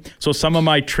 Kevin? So some of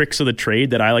my tricks of the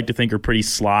trade that I like to think are pretty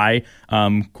sly,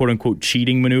 quote unquote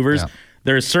cheating maneuvers. Yeah.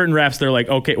 There's certain refs that are like,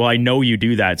 okay, well, I know you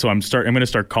do that, so I'm going to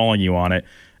start calling you on it.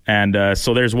 And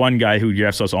so there's one guy who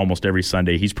refs us almost every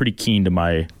Sunday. He's pretty keen to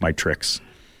my tricks.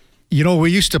 We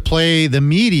used to play the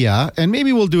media, and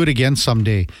maybe we'll do it again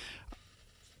someday.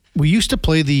 We used to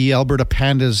play the Alberta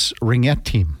Pandas ringette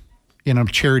team in a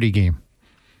charity game.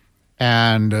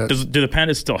 And do the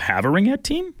Pandas still have a ringette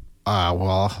team?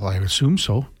 Well, I assume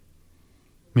so.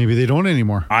 Maybe they don't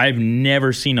anymore. I've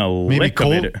never seen a lick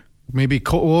of it.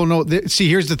 Well, no. See,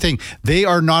 here's the thing. They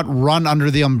are not run under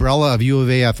the umbrella of U of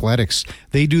A athletics.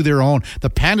 They do their own. The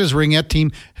Pandas Ringette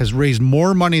team has raised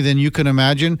more money than you can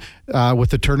imagine with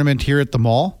the tournament here at the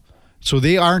mall. So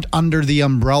they aren't under the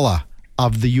umbrella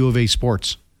of the U of A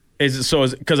sports.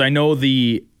 Because I know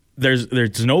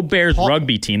there's no Bears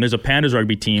rugby team. There's a Pandas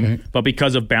rugby team, okay. But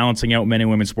because of balancing out men and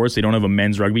women's sports, they don't have a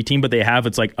men's rugby team. But they have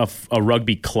it's like a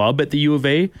rugby club at the U of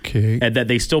A, okay. And that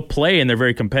they still play and they're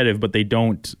very competitive, but they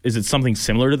don't. Is it something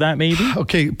similar to that? Maybe.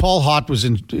 Okay, Paul Hott was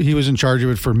in charge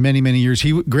of it for many years.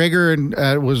 Gregor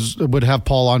would have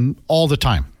Paul on all the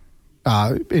time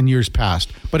in years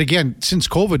past. But again, since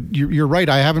COVID, you're right.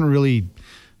 I haven't really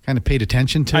kind of paid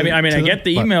attention to. I mean, I get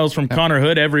the emails from Connor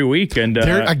Hood every week, and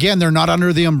they're not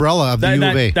under the umbrella of the U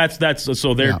of A. That's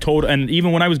so they're total. And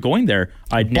even when I was going there,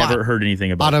 I'd never heard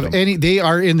anything about them. They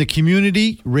are in the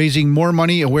community raising more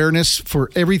money, awareness for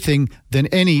everything than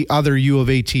any other U of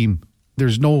A team.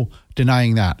 There's no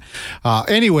denying that.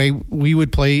 Anyway, we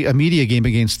would play a media game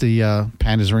against the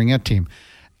Pandas Ringette team.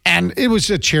 And it was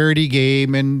a charity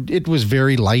game, and it was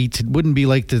very light. It wouldn't be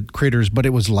like the Critters, but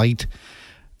it was light.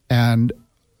 And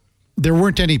there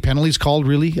weren't any penalties called,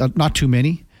 really, not too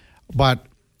many. But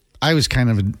I was kind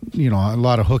of, a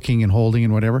lot of hooking and holding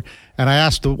and whatever. And I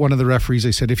asked one of the referees,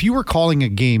 I said, if you were calling a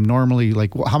game normally,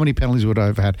 like how many penalties would I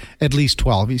have had? At least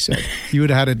 12, he said. You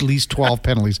would have had at least 12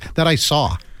 penalties that I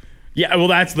saw. Yeah, well,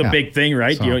 that's the big thing,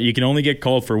 right? So, you can only get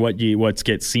called for what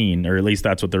gets seen, or at least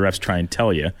that's what the refs try and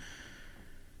tell you.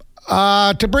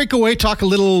 To break away, talk a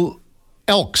little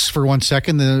Elks for 1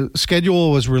 second. The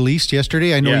schedule was released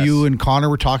yesterday. I know you and Connor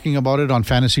were talking about it on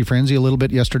Fantasy Frenzy a little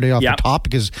bit yesterday off the top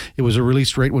because it was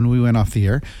released right when we went off the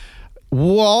air.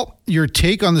 Well, your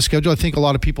take on the schedule, I think a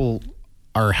lot of people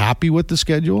are happy with the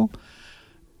schedule.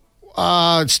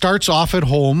 It starts off at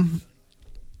home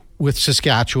with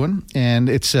Saskatchewan, and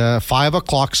it's a 5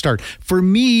 o'clock start. For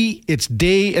me, it's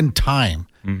day and time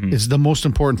is the most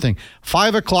important thing.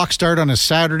 5 o'clock start on a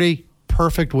Saturday,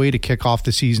 perfect way to kick off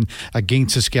the season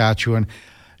against Saskatchewan.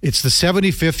 It's the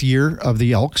 75th year of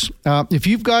the Elks. If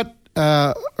you've got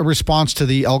a response to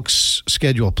the Elks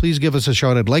schedule, please give us a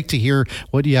shout. I'd like to hear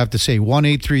what you have to say.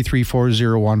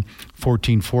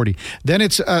 1-833-401-1440. Then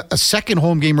it's a second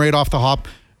home game right off the hop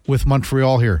with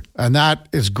Montreal here. And that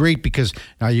is great because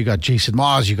now you got Jason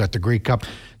Maas, you got the Grey Cup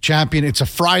champion. It's a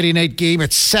Friday night game.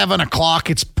 It's 7 o'clock.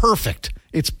 It's perfect.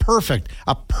 It's perfect.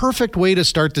 A perfect way to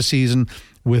start the season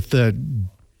with the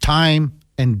time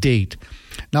and date.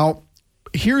 Now,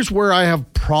 here's where I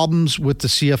have problems with the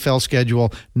CFL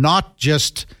schedule, not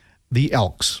just the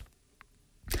Elks.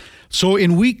 So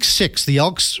in week 6, the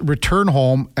Elks return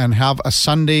home and have a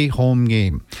Sunday home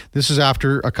game. This is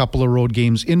after a couple of road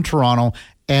games in Toronto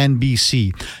and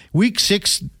BC. Week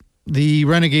 6, the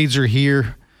Renegades are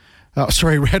here.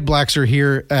 Red Blacks are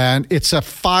here, and it's a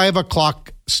 5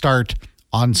 o'clock start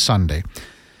on Sunday.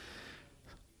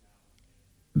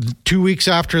 2 weeks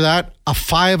after that, a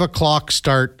 5 o'clock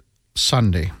start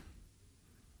Sunday.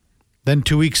 Then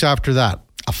 2 weeks after that,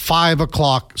 a 5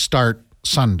 o'clock start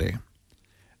Sunday.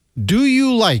 Do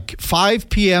you like 5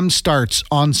 p.m. starts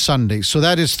on Sunday? So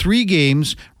that is 3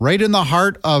 games right in the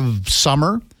heart of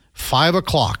summer, 5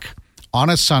 o'clock on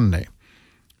a Sunday.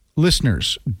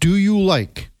 Listeners, do you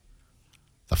like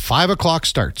the 5 o'clock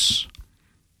starts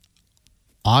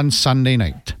on Sunday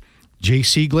night?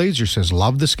 JC Glazer says,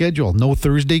 love the schedule. No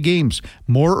Thursday games.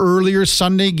 More earlier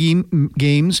Sunday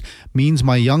games means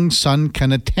my young son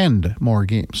can attend more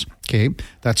games. Okay,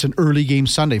 that's an early game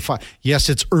Sunday. 5. Yes,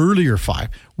 it's earlier 5.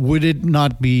 Would it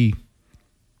not be,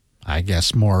 I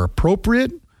guess, more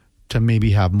appropriate to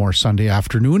maybe have more Sunday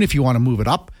afternoon if you want to move it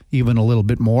up even a little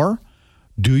bit more?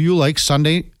 Do you like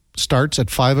Sunday starts at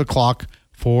 5 o'clock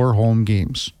for home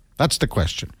games? That's the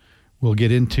question. We'll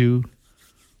get into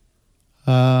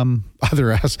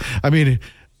other ass. I mean,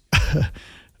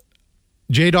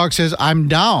 J-Dog says, I'm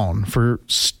down for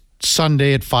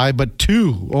Sunday at 5, but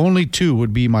only 2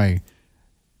 would be my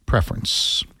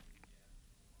preference.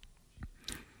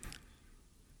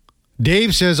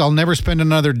 Dave says, I'll never spend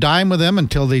another dime with them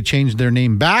until they change their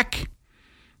name back.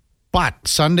 But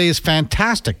Sunday is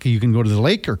fantastic. You can go to the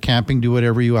lake or camping, do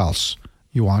whatever else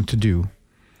you want to do.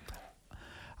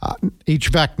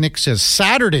 HVAC Nick says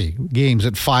Saturday games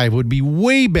at 5 would be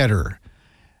way better.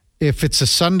 If it's a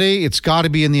Sunday, it's got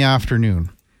to be in the afternoon.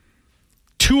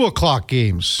 2 o'clock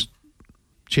games.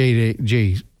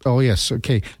 J. Oh, yes.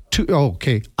 Okay.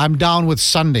 Okay. I'm down with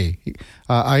Sunday.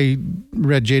 I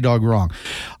read J-Dog wrong.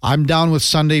 I'm down with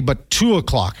Sunday, but 2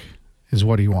 o'clock is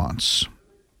what he wants.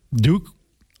 Duke.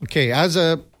 Okay. As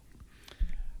a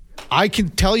I can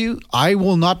tell you, I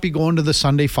will not be going to the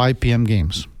Sunday 5 p.m.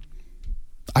 games.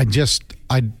 I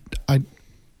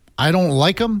don't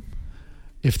like them.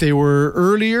 If they were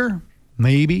earlier,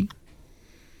 maybe.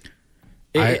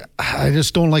 I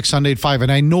just don't like Sunday at 5.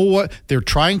 And I know what they're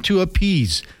trying to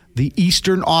appease the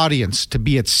Eastern audience to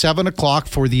be at 7 o'clock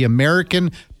for the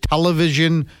American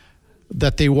television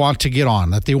that they want to get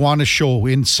on, that they want to show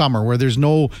in summer where there's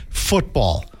no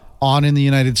football on in the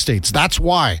United States. That's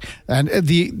why. And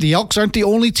the Elks aren't the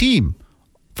only team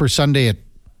for Sunday at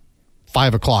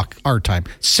 5 o'clock our time,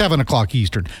 7 o'clock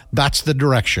Eastern. That's the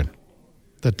direction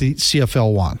that the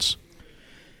CFL wants.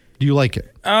 Do you like it?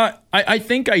 I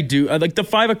think I do. Like the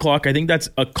 5 o'clock, I think that's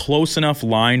a close enough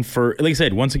line for, like I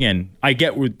said, once again, I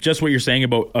get just what you're saying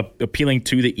about appealing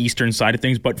to the Eastern side of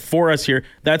things. But for us here,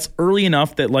 that's early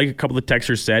enough that, like a couple of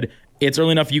texters said, it's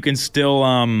early enough you can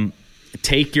still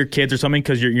take your kids or something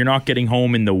because you're not getting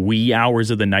home in the wee hours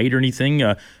of the night or anything.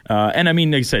 And I mean,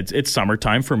 like I said, it's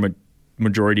summertime for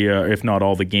majority, if not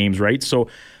all the games, right? So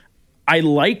I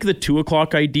like the 2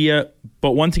 o'clock idea,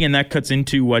 but once again, that cuts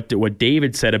into what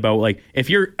David said about, like, if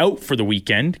you're out for the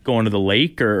weekend, going to the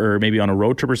lake or maybe on a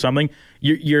road trip or something,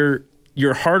 you're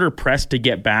harder pressed to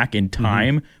get back in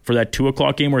time for that 2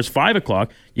 o'clock game. Whereas 5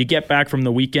 o'clock, you get back from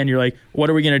the weekend, you're like, what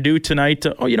are we going to do tonight?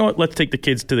 Oh, you know what? Let's take the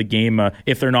kids to the game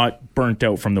if they're not burnt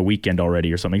out from the weekend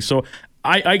already or something. So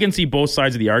I can see both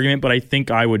sides of the argument, but I think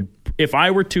I would, if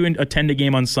I were to attend a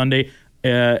game on Sunday,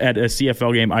 at a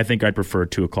CFL game, I think I'd prefer a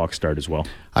 2 o'clock start as well.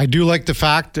 I do like the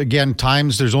fact, again,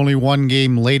 times there's only one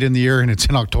game late in the year, and it's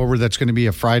in October. That's going to be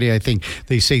a Friday. I think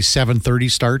they say 7:30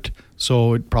 start,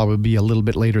 so it'd probably be a little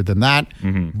bit later than that.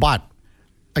 But,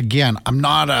 again, I'm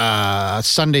not a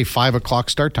Sunday 5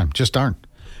 o'clock start time. Just aren't.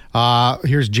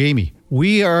 Here's Jamie.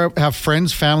 We have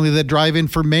friends, family that drive in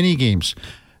for many games,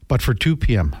 but for 2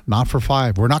 p.m., not for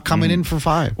 5. We're not coming in for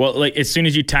 5. Well, like, as soon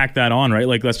as you tack that on, right?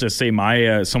 Like, let's just say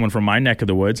someone from my neck of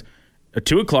the woods, a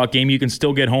 2 o'clock game, you can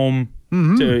still get home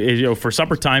for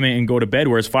supper time and go to bed.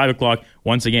 Whereas 5 o'clock,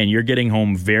 once again, you're getting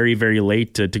home very, very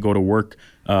late to go to work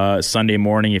Sunday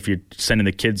morning if you're sending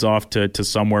the kids off to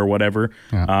somewhere, whatever.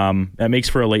 Yeah. That makes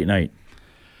for a late night.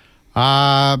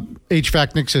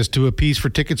 HVAC Nick says, to appease for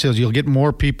ticket sales, you'll get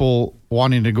more people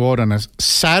wanting to go out on a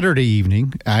Saturday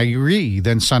evening, I agree,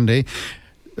 than Sunday.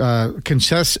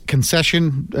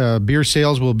 Concession beer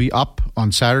sales will be up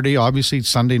on Saturday. Obviously,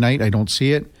 Sunday night, I don't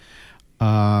see it.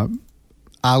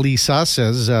 Alisa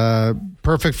says,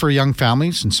 perfect for young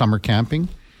families and summer camping.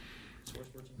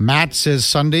 Matt says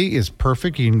Sunday is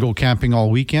perfect. You can go camping all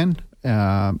weekend.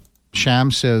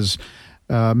 Sham says,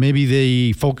 maybe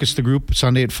they focused the group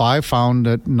Sunday at 5, found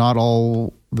that not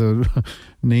all the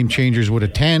name changers would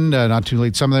attend. Not too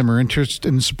late. Some of them are interested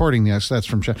in supporting this. That's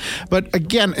from Sham. But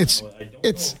again, it's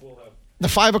the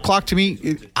 5 o'clock to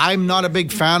me. I'm not a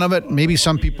big fan of it. Maybe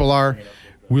some people are.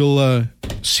 We'll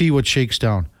see what shakes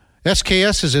down.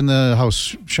 SKS is in the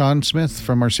house. Sean Smith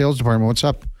from our sales department. What's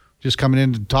up? Just coming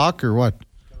in to talk or what?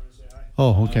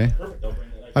 Oh, okay.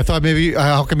 I thought maybe,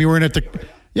 how come you weren't at the...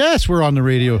 Yes, we're on the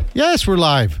radio. Yes, we're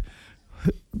live.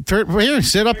 Here,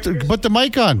 sit up. Put the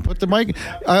mic on. Put the mic.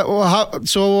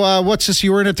 What's this?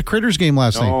 You weren't at the Critters game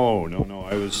last night? No.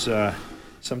 I was.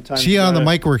 Sometimes. See, on the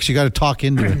mic works. You got to talk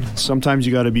into it. Sometimes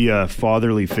you got to be a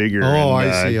fatherly figure.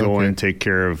 I see. Go and take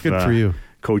care of. Good for you.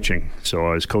 Coaching. So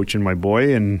I was coaching my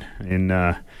boy in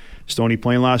Stony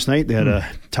Plain last night. They had a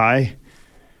tie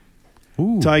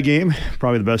game.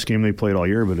 Probably the best game they played all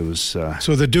year, but it was...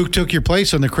 So the Duke took your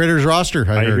place on the Critters roster,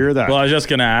 I heard. Hear that. Well, I was just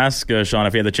going to ask, Sean,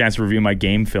 if you had the chance to review my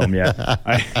game film yet.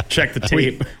 I checked the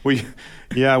tape.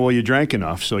 You drank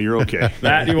enough, so you're okay.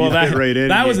 That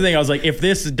was the thing. I was like, if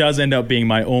this does end up being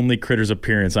my only Critters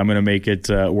appearance, I'm going to make it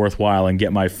worthwhile and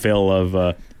get my fill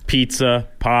of pizza,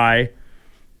 pie,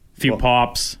 few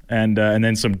pops, and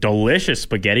then some delicious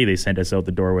spaghetti they sent us out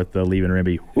the door with the Leave and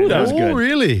Rimby. Ooh, that was good. Oh,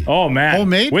 really? Oh, man.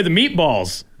 Homemade? With the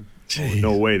meatballs. Jeez.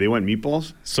 No way. They went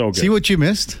meatballs? So good. See what you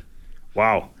missed?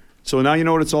 Wow. So now you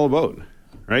know what it's all about,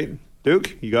 right?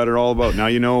 Duke, you got it all about. Now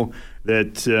you know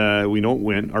that we don't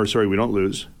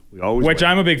lose. We always Which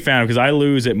win. I'm a big fan of because I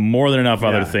lose at more than enough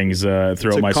other things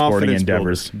throughout my sporting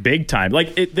endeavors. Builder. Big time.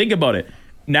 Think about it.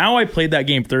 Now I played that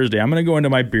game Thursday. I'm going to go into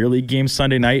my beer league game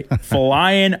Sunday night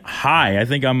flying high. I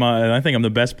think I'm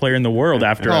the best player in the world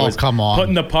after I was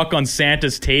putting the puck on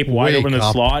Santa's tape wide open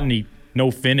the slot and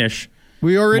no finish.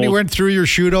 We already went through your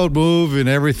shootout move and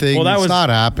everything. Well, it's not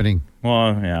happening.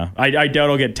 Well, yeah. I doubt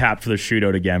I'll get tapped for the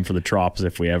shootout again for the Trops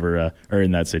if we ever are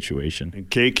in that situation. And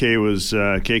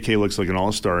KK looks like an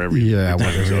all-star every time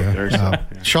he's out there. So,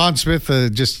 Sean Smith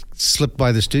just slipped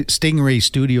by the Stingray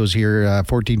Studios here,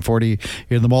 1440 here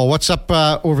in the mall. What's up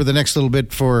over the next little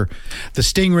bit for the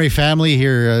Stingray family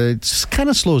here? It kind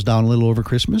of slows down a little over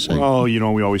Christmas. Well, we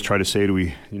always try to say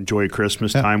we enjoy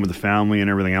Christmas time with the family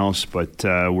and everything else, but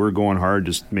we're going hard,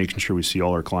 just making sure we see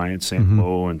all our clients, saying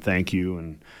hello and thank you,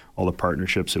 and all the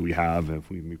partnerships that we have.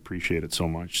 We appreciate it so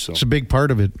much. So it's a big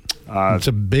part of it. It's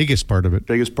the biggest part of it.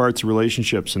 Biggest part's the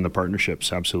relationships and the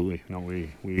partnerships. Absolutely.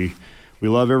 We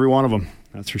love every one of them.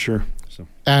 That's for sure. So.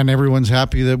 And everyone's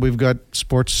happy that we've got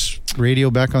sports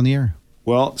radio back on the air.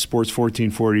 Well, Sports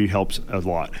 1440 helps a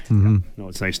lot.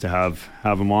 It's nice to have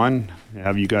them on,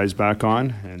 have you guys back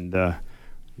on, and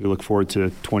we look forward to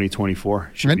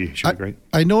 2024. Should be great.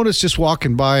 I noticed just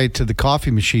walking by to the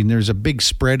coffee machine, there's a big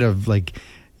spread of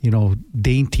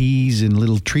dainties and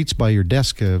little treats by your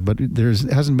desk, but there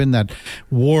hasn't been that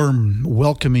warm,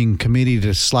 welcoming committee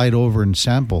to slide over and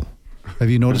sample. Have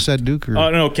you noticed that, Duke? Oh,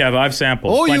 no, Kev, I've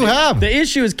sampled. Oh, you have? The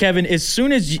issue is, Kevin, as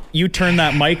soon as you turn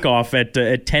that mic off at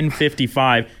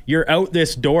 10:55, you're out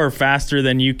this door faster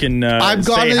than you can I've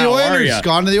gone to the Oilers.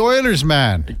 Gone to the Oilers,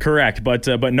 man. Correct, but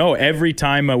no, every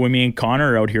time when me and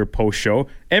Connor are out here post-show,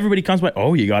 everybody comes by,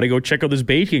 oh, you got to go check out this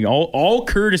baking. All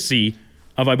courtesy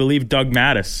of, I believe, Doug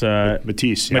Matisse.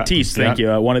 Matisse, thank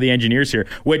you, one of the engineers here.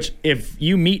 Which, if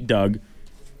you meet Doug,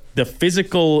 the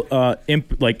physical,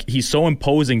 he's so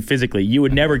imposing physically, you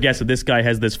would never guess that this guy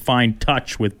has this fine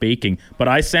touch with baking. But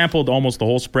I sampled almost the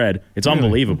whole spread. It's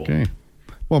unbelievable. Okay.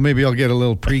 Well, maybe I'll get a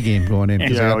little pregame going in.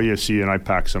 And I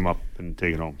pack some up and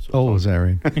take it home. So is that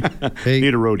right? Hey,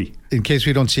 need a roadie. In case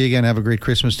we don't see you again, have a great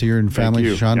Christmas to you and family.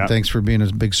 Thank you. Sean, thanks for being a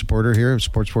big supporter here of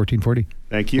Sports 1440.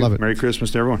 Thank you. Love it. Merry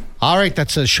Christmas to everyone. All right,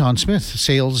 that's Sean Smith,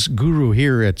 sales guru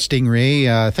here at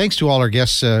Stingray. Thanks to all our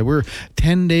guests. We're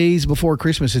 10 days before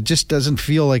Christmas. It just doesn't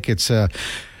feel like it's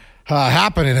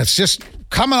happening. It's just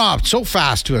coming up so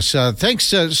fast to us. Thanks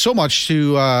so much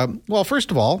to,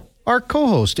 first of all, our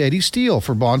co-host, Eddie Steele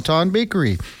for Bonton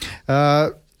Bakery.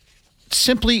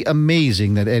 Simply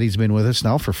amazing that Eddie's been with us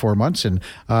now for 4 months, and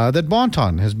that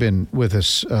Bonton has been with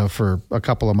us for a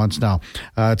couple of months now.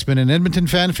 It's been an Edmonton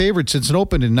fan favorite since it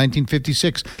opened in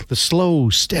 1956. The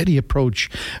slow, steady approach,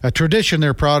 a tradition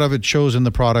they're proud of. It shows in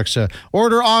the products.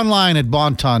 Order online at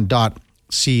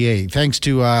bonton.ca. Thanks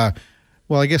to, I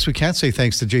guess we can't say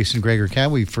thanks to Jason Greger,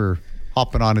 can we, for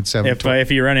hopping on at 7.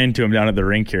 If you run into him down at the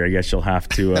rink here, I guess you'll have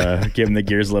to give him the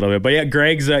gears a little bit. But yeah,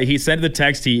 Greg's he sent the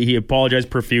text. He apologized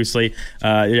profusely.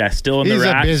 Still in the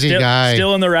rack. He's a busy guy.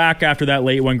 Still in the rack after that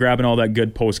late one, grabbing all that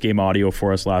good post game audio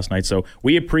for us last night. So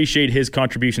we appreciate his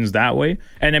contributions that way.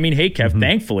 And I mean, hey, Kev,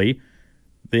 thankfully,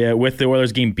 with the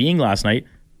Oilers game being last night,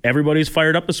 everybody's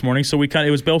fired up this morning. So we kind of,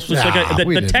 it was just the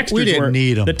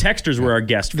texters were our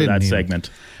guest for that segment.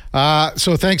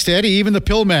 So thanks to Eddie. Even the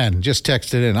Pillman just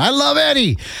texted in. I love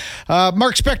Eddie.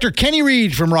 Mark Spector, Kenny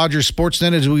Reed from Rogers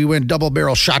Sportsnet as we went double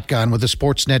barrel shotgun with the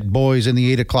Sportsnet boys in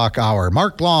the 8 o'clock hour.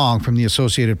 Mark Long from the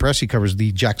Associated Press. He covers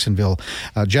the Jacksonville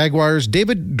Jaguars.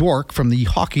 David Dwork from the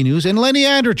Hockey News. And Lenny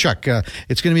Andrechuk.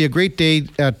 It's going to be a great day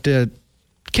at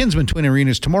Kinsman Twin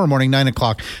Arenas tomorrow morning, 9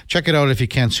 o'clock. Check it out if you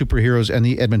can. Superheroes and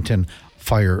the Edmonton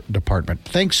Fire Department.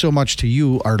 Thanks so much to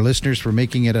you, our listeners, for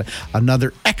making it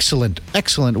another excellent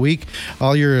excellent week.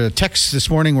 All your texts this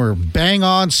morning were bang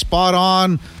on, spot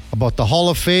on about the Hall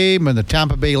of Fame and the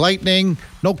Tampa Bay Lightning.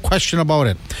 No question about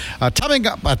it. Coming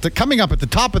up at the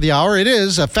top of the hour, it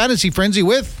is a Fantasy Frenzy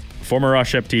with former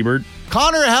Shep T-Bird,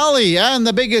 Connor Halley, and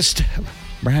the biggest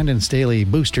Brandon Staley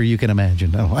booster you can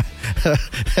imagine.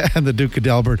 And the Duke of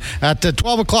Delbert at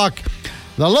 12 o'clock.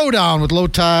 The Lowdown with Low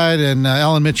Tide and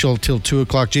Alan Mitchell till 2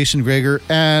 o'clock. Jason Greger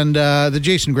and the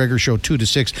Jason Greger Show 2 to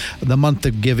 6. The month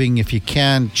of giving. If you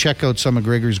can, check out some of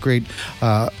Greger's great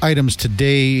items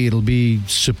today. It'll be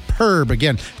superb.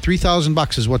 Again,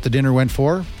 $3,000 is what the dinner went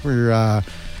for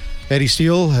Eddie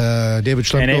Steele, David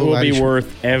Schlemko. And it will be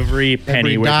worth every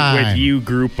penny with you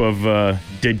group of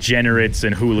degenerates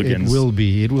and hooligans. It will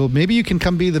be. It will. Maybe you can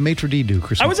come be the maitre d' Duke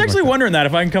or something. I was actually wondering that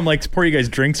if I can come pour you guys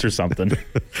drinks or something.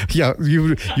 Yeah,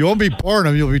 you won't be pouring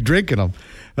them. You'll be drinking them.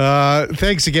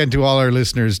 Thanks again to all our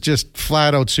listeners. Just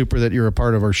flat out super that you're a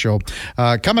part of our show.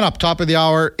 Coming up, top of the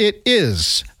hour, it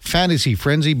is Fantasy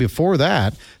Frenzy. Before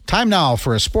that, time now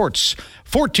for a Sports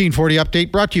 1440 update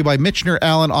brought to you by Michener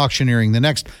Allen Auctioneering. The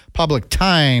next public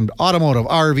timed automotive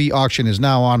RV auction is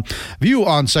now on. View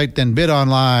on site, then bid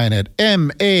online at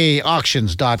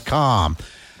maauctions.com.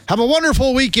 Have a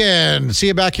wonderful weekend. See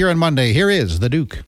you back here on Monday. Here is the Duke.